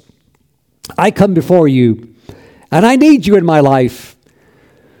Jesus, I come before you, and I need you in my life.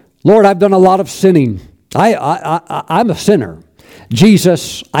 Lord, I've done a lot of sinning. I'm a sinner.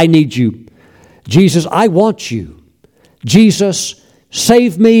 Jesus, I need you. Jesus, I want you. Jesus,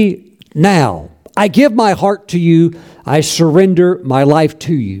 save me now. I give my heart to you. I surrender my life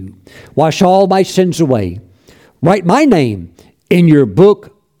to you. Wash all my sins away. Write my name in your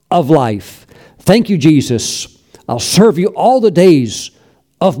book of life. Thank you, Jesus. I'll serve you all the days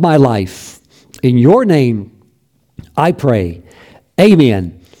of my life. In your name, I pray.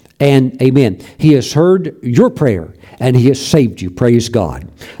 Amen and amen. He has heard your prayer and He has saved you. Praise God.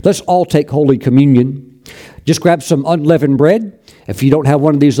 Let's all take Holy Communion. Just grab some unleavened bread. If you don't have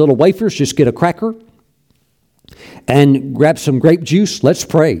one of these little wafers, just get a cracker and grab some grape juice. Let's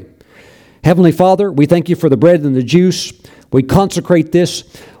pray. Heavenly Father, we thank you for the bread and the juice. We consecrate this.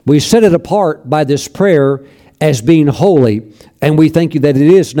 We set it apart by this prayer as being holy, and we thank you that it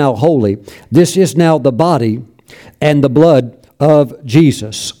is now holy. This is now the body and the blood of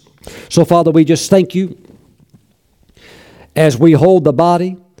Jesus. So, Father, we just thank you as we hold the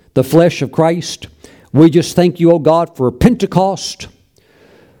body, the flesh of Christ. We just thank you, oh God, for Pentecost.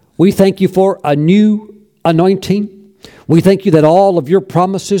 We thank you for a new anointing. We thank you that all of your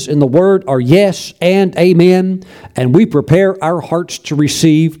promises in the Word are yes and amen, and we prepare our hearts to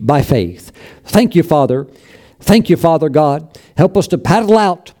receive by faith. Thank you, Father. Thank you, Father God. Help us to paddle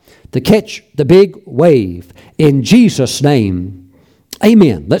out to catch the big wave. In Jesus' name,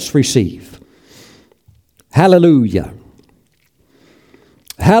 amen. Let's receive. Hallelujah.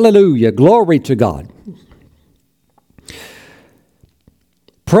 Hallelujah. Glory to God.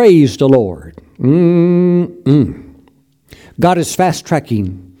 Praise the Lord. God is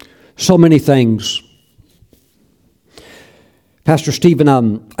fast-tracking so many things. Pastor Stephen,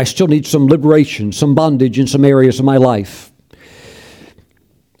 I still need some liberation, some bondage in some areas of my life.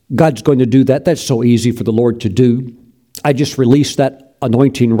 God's going to do that. That's so easy for the Lord to do. I just release that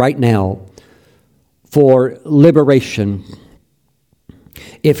anointing right now for liberation.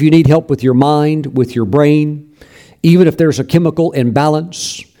 If you need help with your mind, with your brain, even if there's a chemical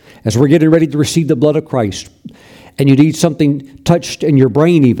imbalance, as we're getting ready to receive the blood of Christ, and you need something touched in your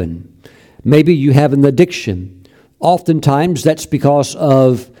brain even. Maybe you have an addiction. Oftentimes that's because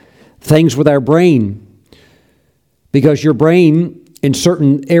of things with our brain, because your brain in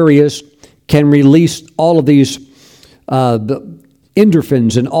certain areas can release all of these the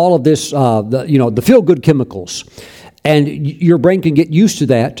endorphins and all of this, the feel-good chemicals. And your brain can get used to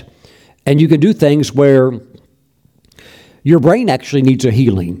that, and you can do things where your brain actually needs a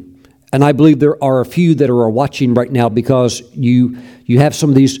healing. And I believe there are a few that are watching right now because you have some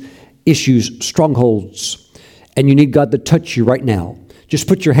of these issues, strongholds, and you need God to touch you right now. Just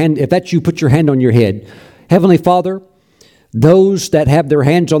put your hand, if that's you, put your hand on your head. Heavenly Father, those that have their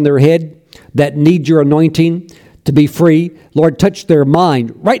hands on their head, that need your anointing to be free, Lord, touch their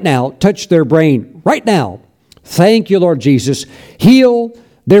mind right now, touch their brain right now. Thank you, Lord Jesus. Heal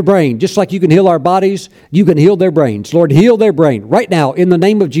their brain. Just like you can heal our bodies, you can heal their brains. Lord, heal their brain right now. In the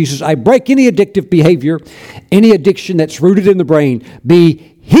name of Jesus, I break any addictive behavior, any addiction that's rooted in the brain.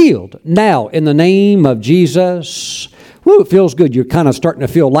 Be healed now in the name of Jesus. Woo, it feels good. You're kind of starting to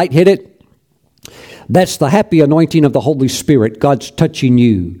feel lightheaded. That's the happy anointing of the Holy Spirit. God's touching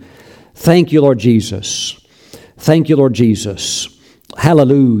you. Thank you, Lord Jesus. Thank you, Lord Jesus.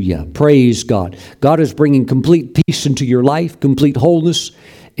 Hallelujah. Praise God. God is bringing complete peace into your life, complete wholeness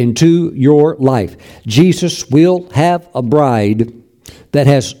into your life. Jesus will have a bride that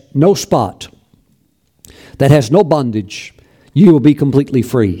has no spot, that has no bondage. You will be completely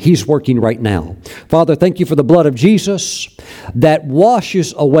free. He's working right now. Father, thank you for the blood of Jesus that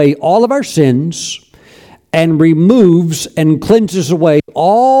washes away all of our sins and removes and cleanses away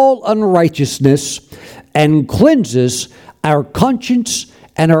all unrighteousness and cleanses our conscience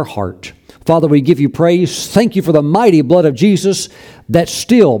and our heart. Father, we give you praise. Thank you for the mighty blood of Jesus that's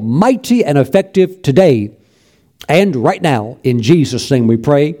still mighty and effective today and right now. In Jesus' name we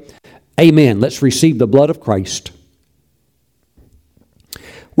pray. Amen. Let's receive the blood of Christ.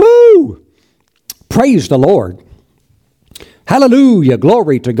 Woo! Praise the Lord. Hallelujah.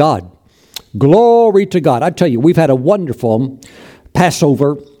 Glory to God. Glory to God. I tell you, we've had a wonderful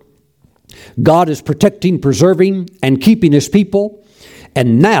Passover. God is protecting, preserving, and keeping His people.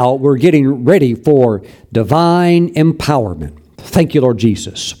 And now we're getting ready for divine empowerment. Thank you, Lord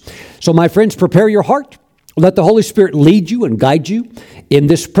Jesus. So, my friends, prepare your heart. Let the Holy Spirit lead you and guide you in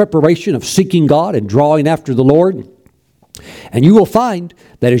this preparation of seeking God and drawing after the Lord. And you will find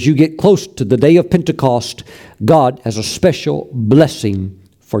that as you get close to the day of Pentecost, God has a special blessing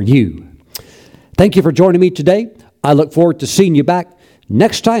for you. Thank you for joining me today. I look forward to seeing you back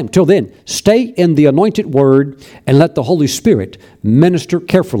next time. Till then, stay in the anointed word and let the Holy Spirit minister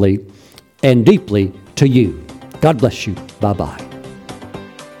carefully and deeply to you. God bless you. Bye-bye.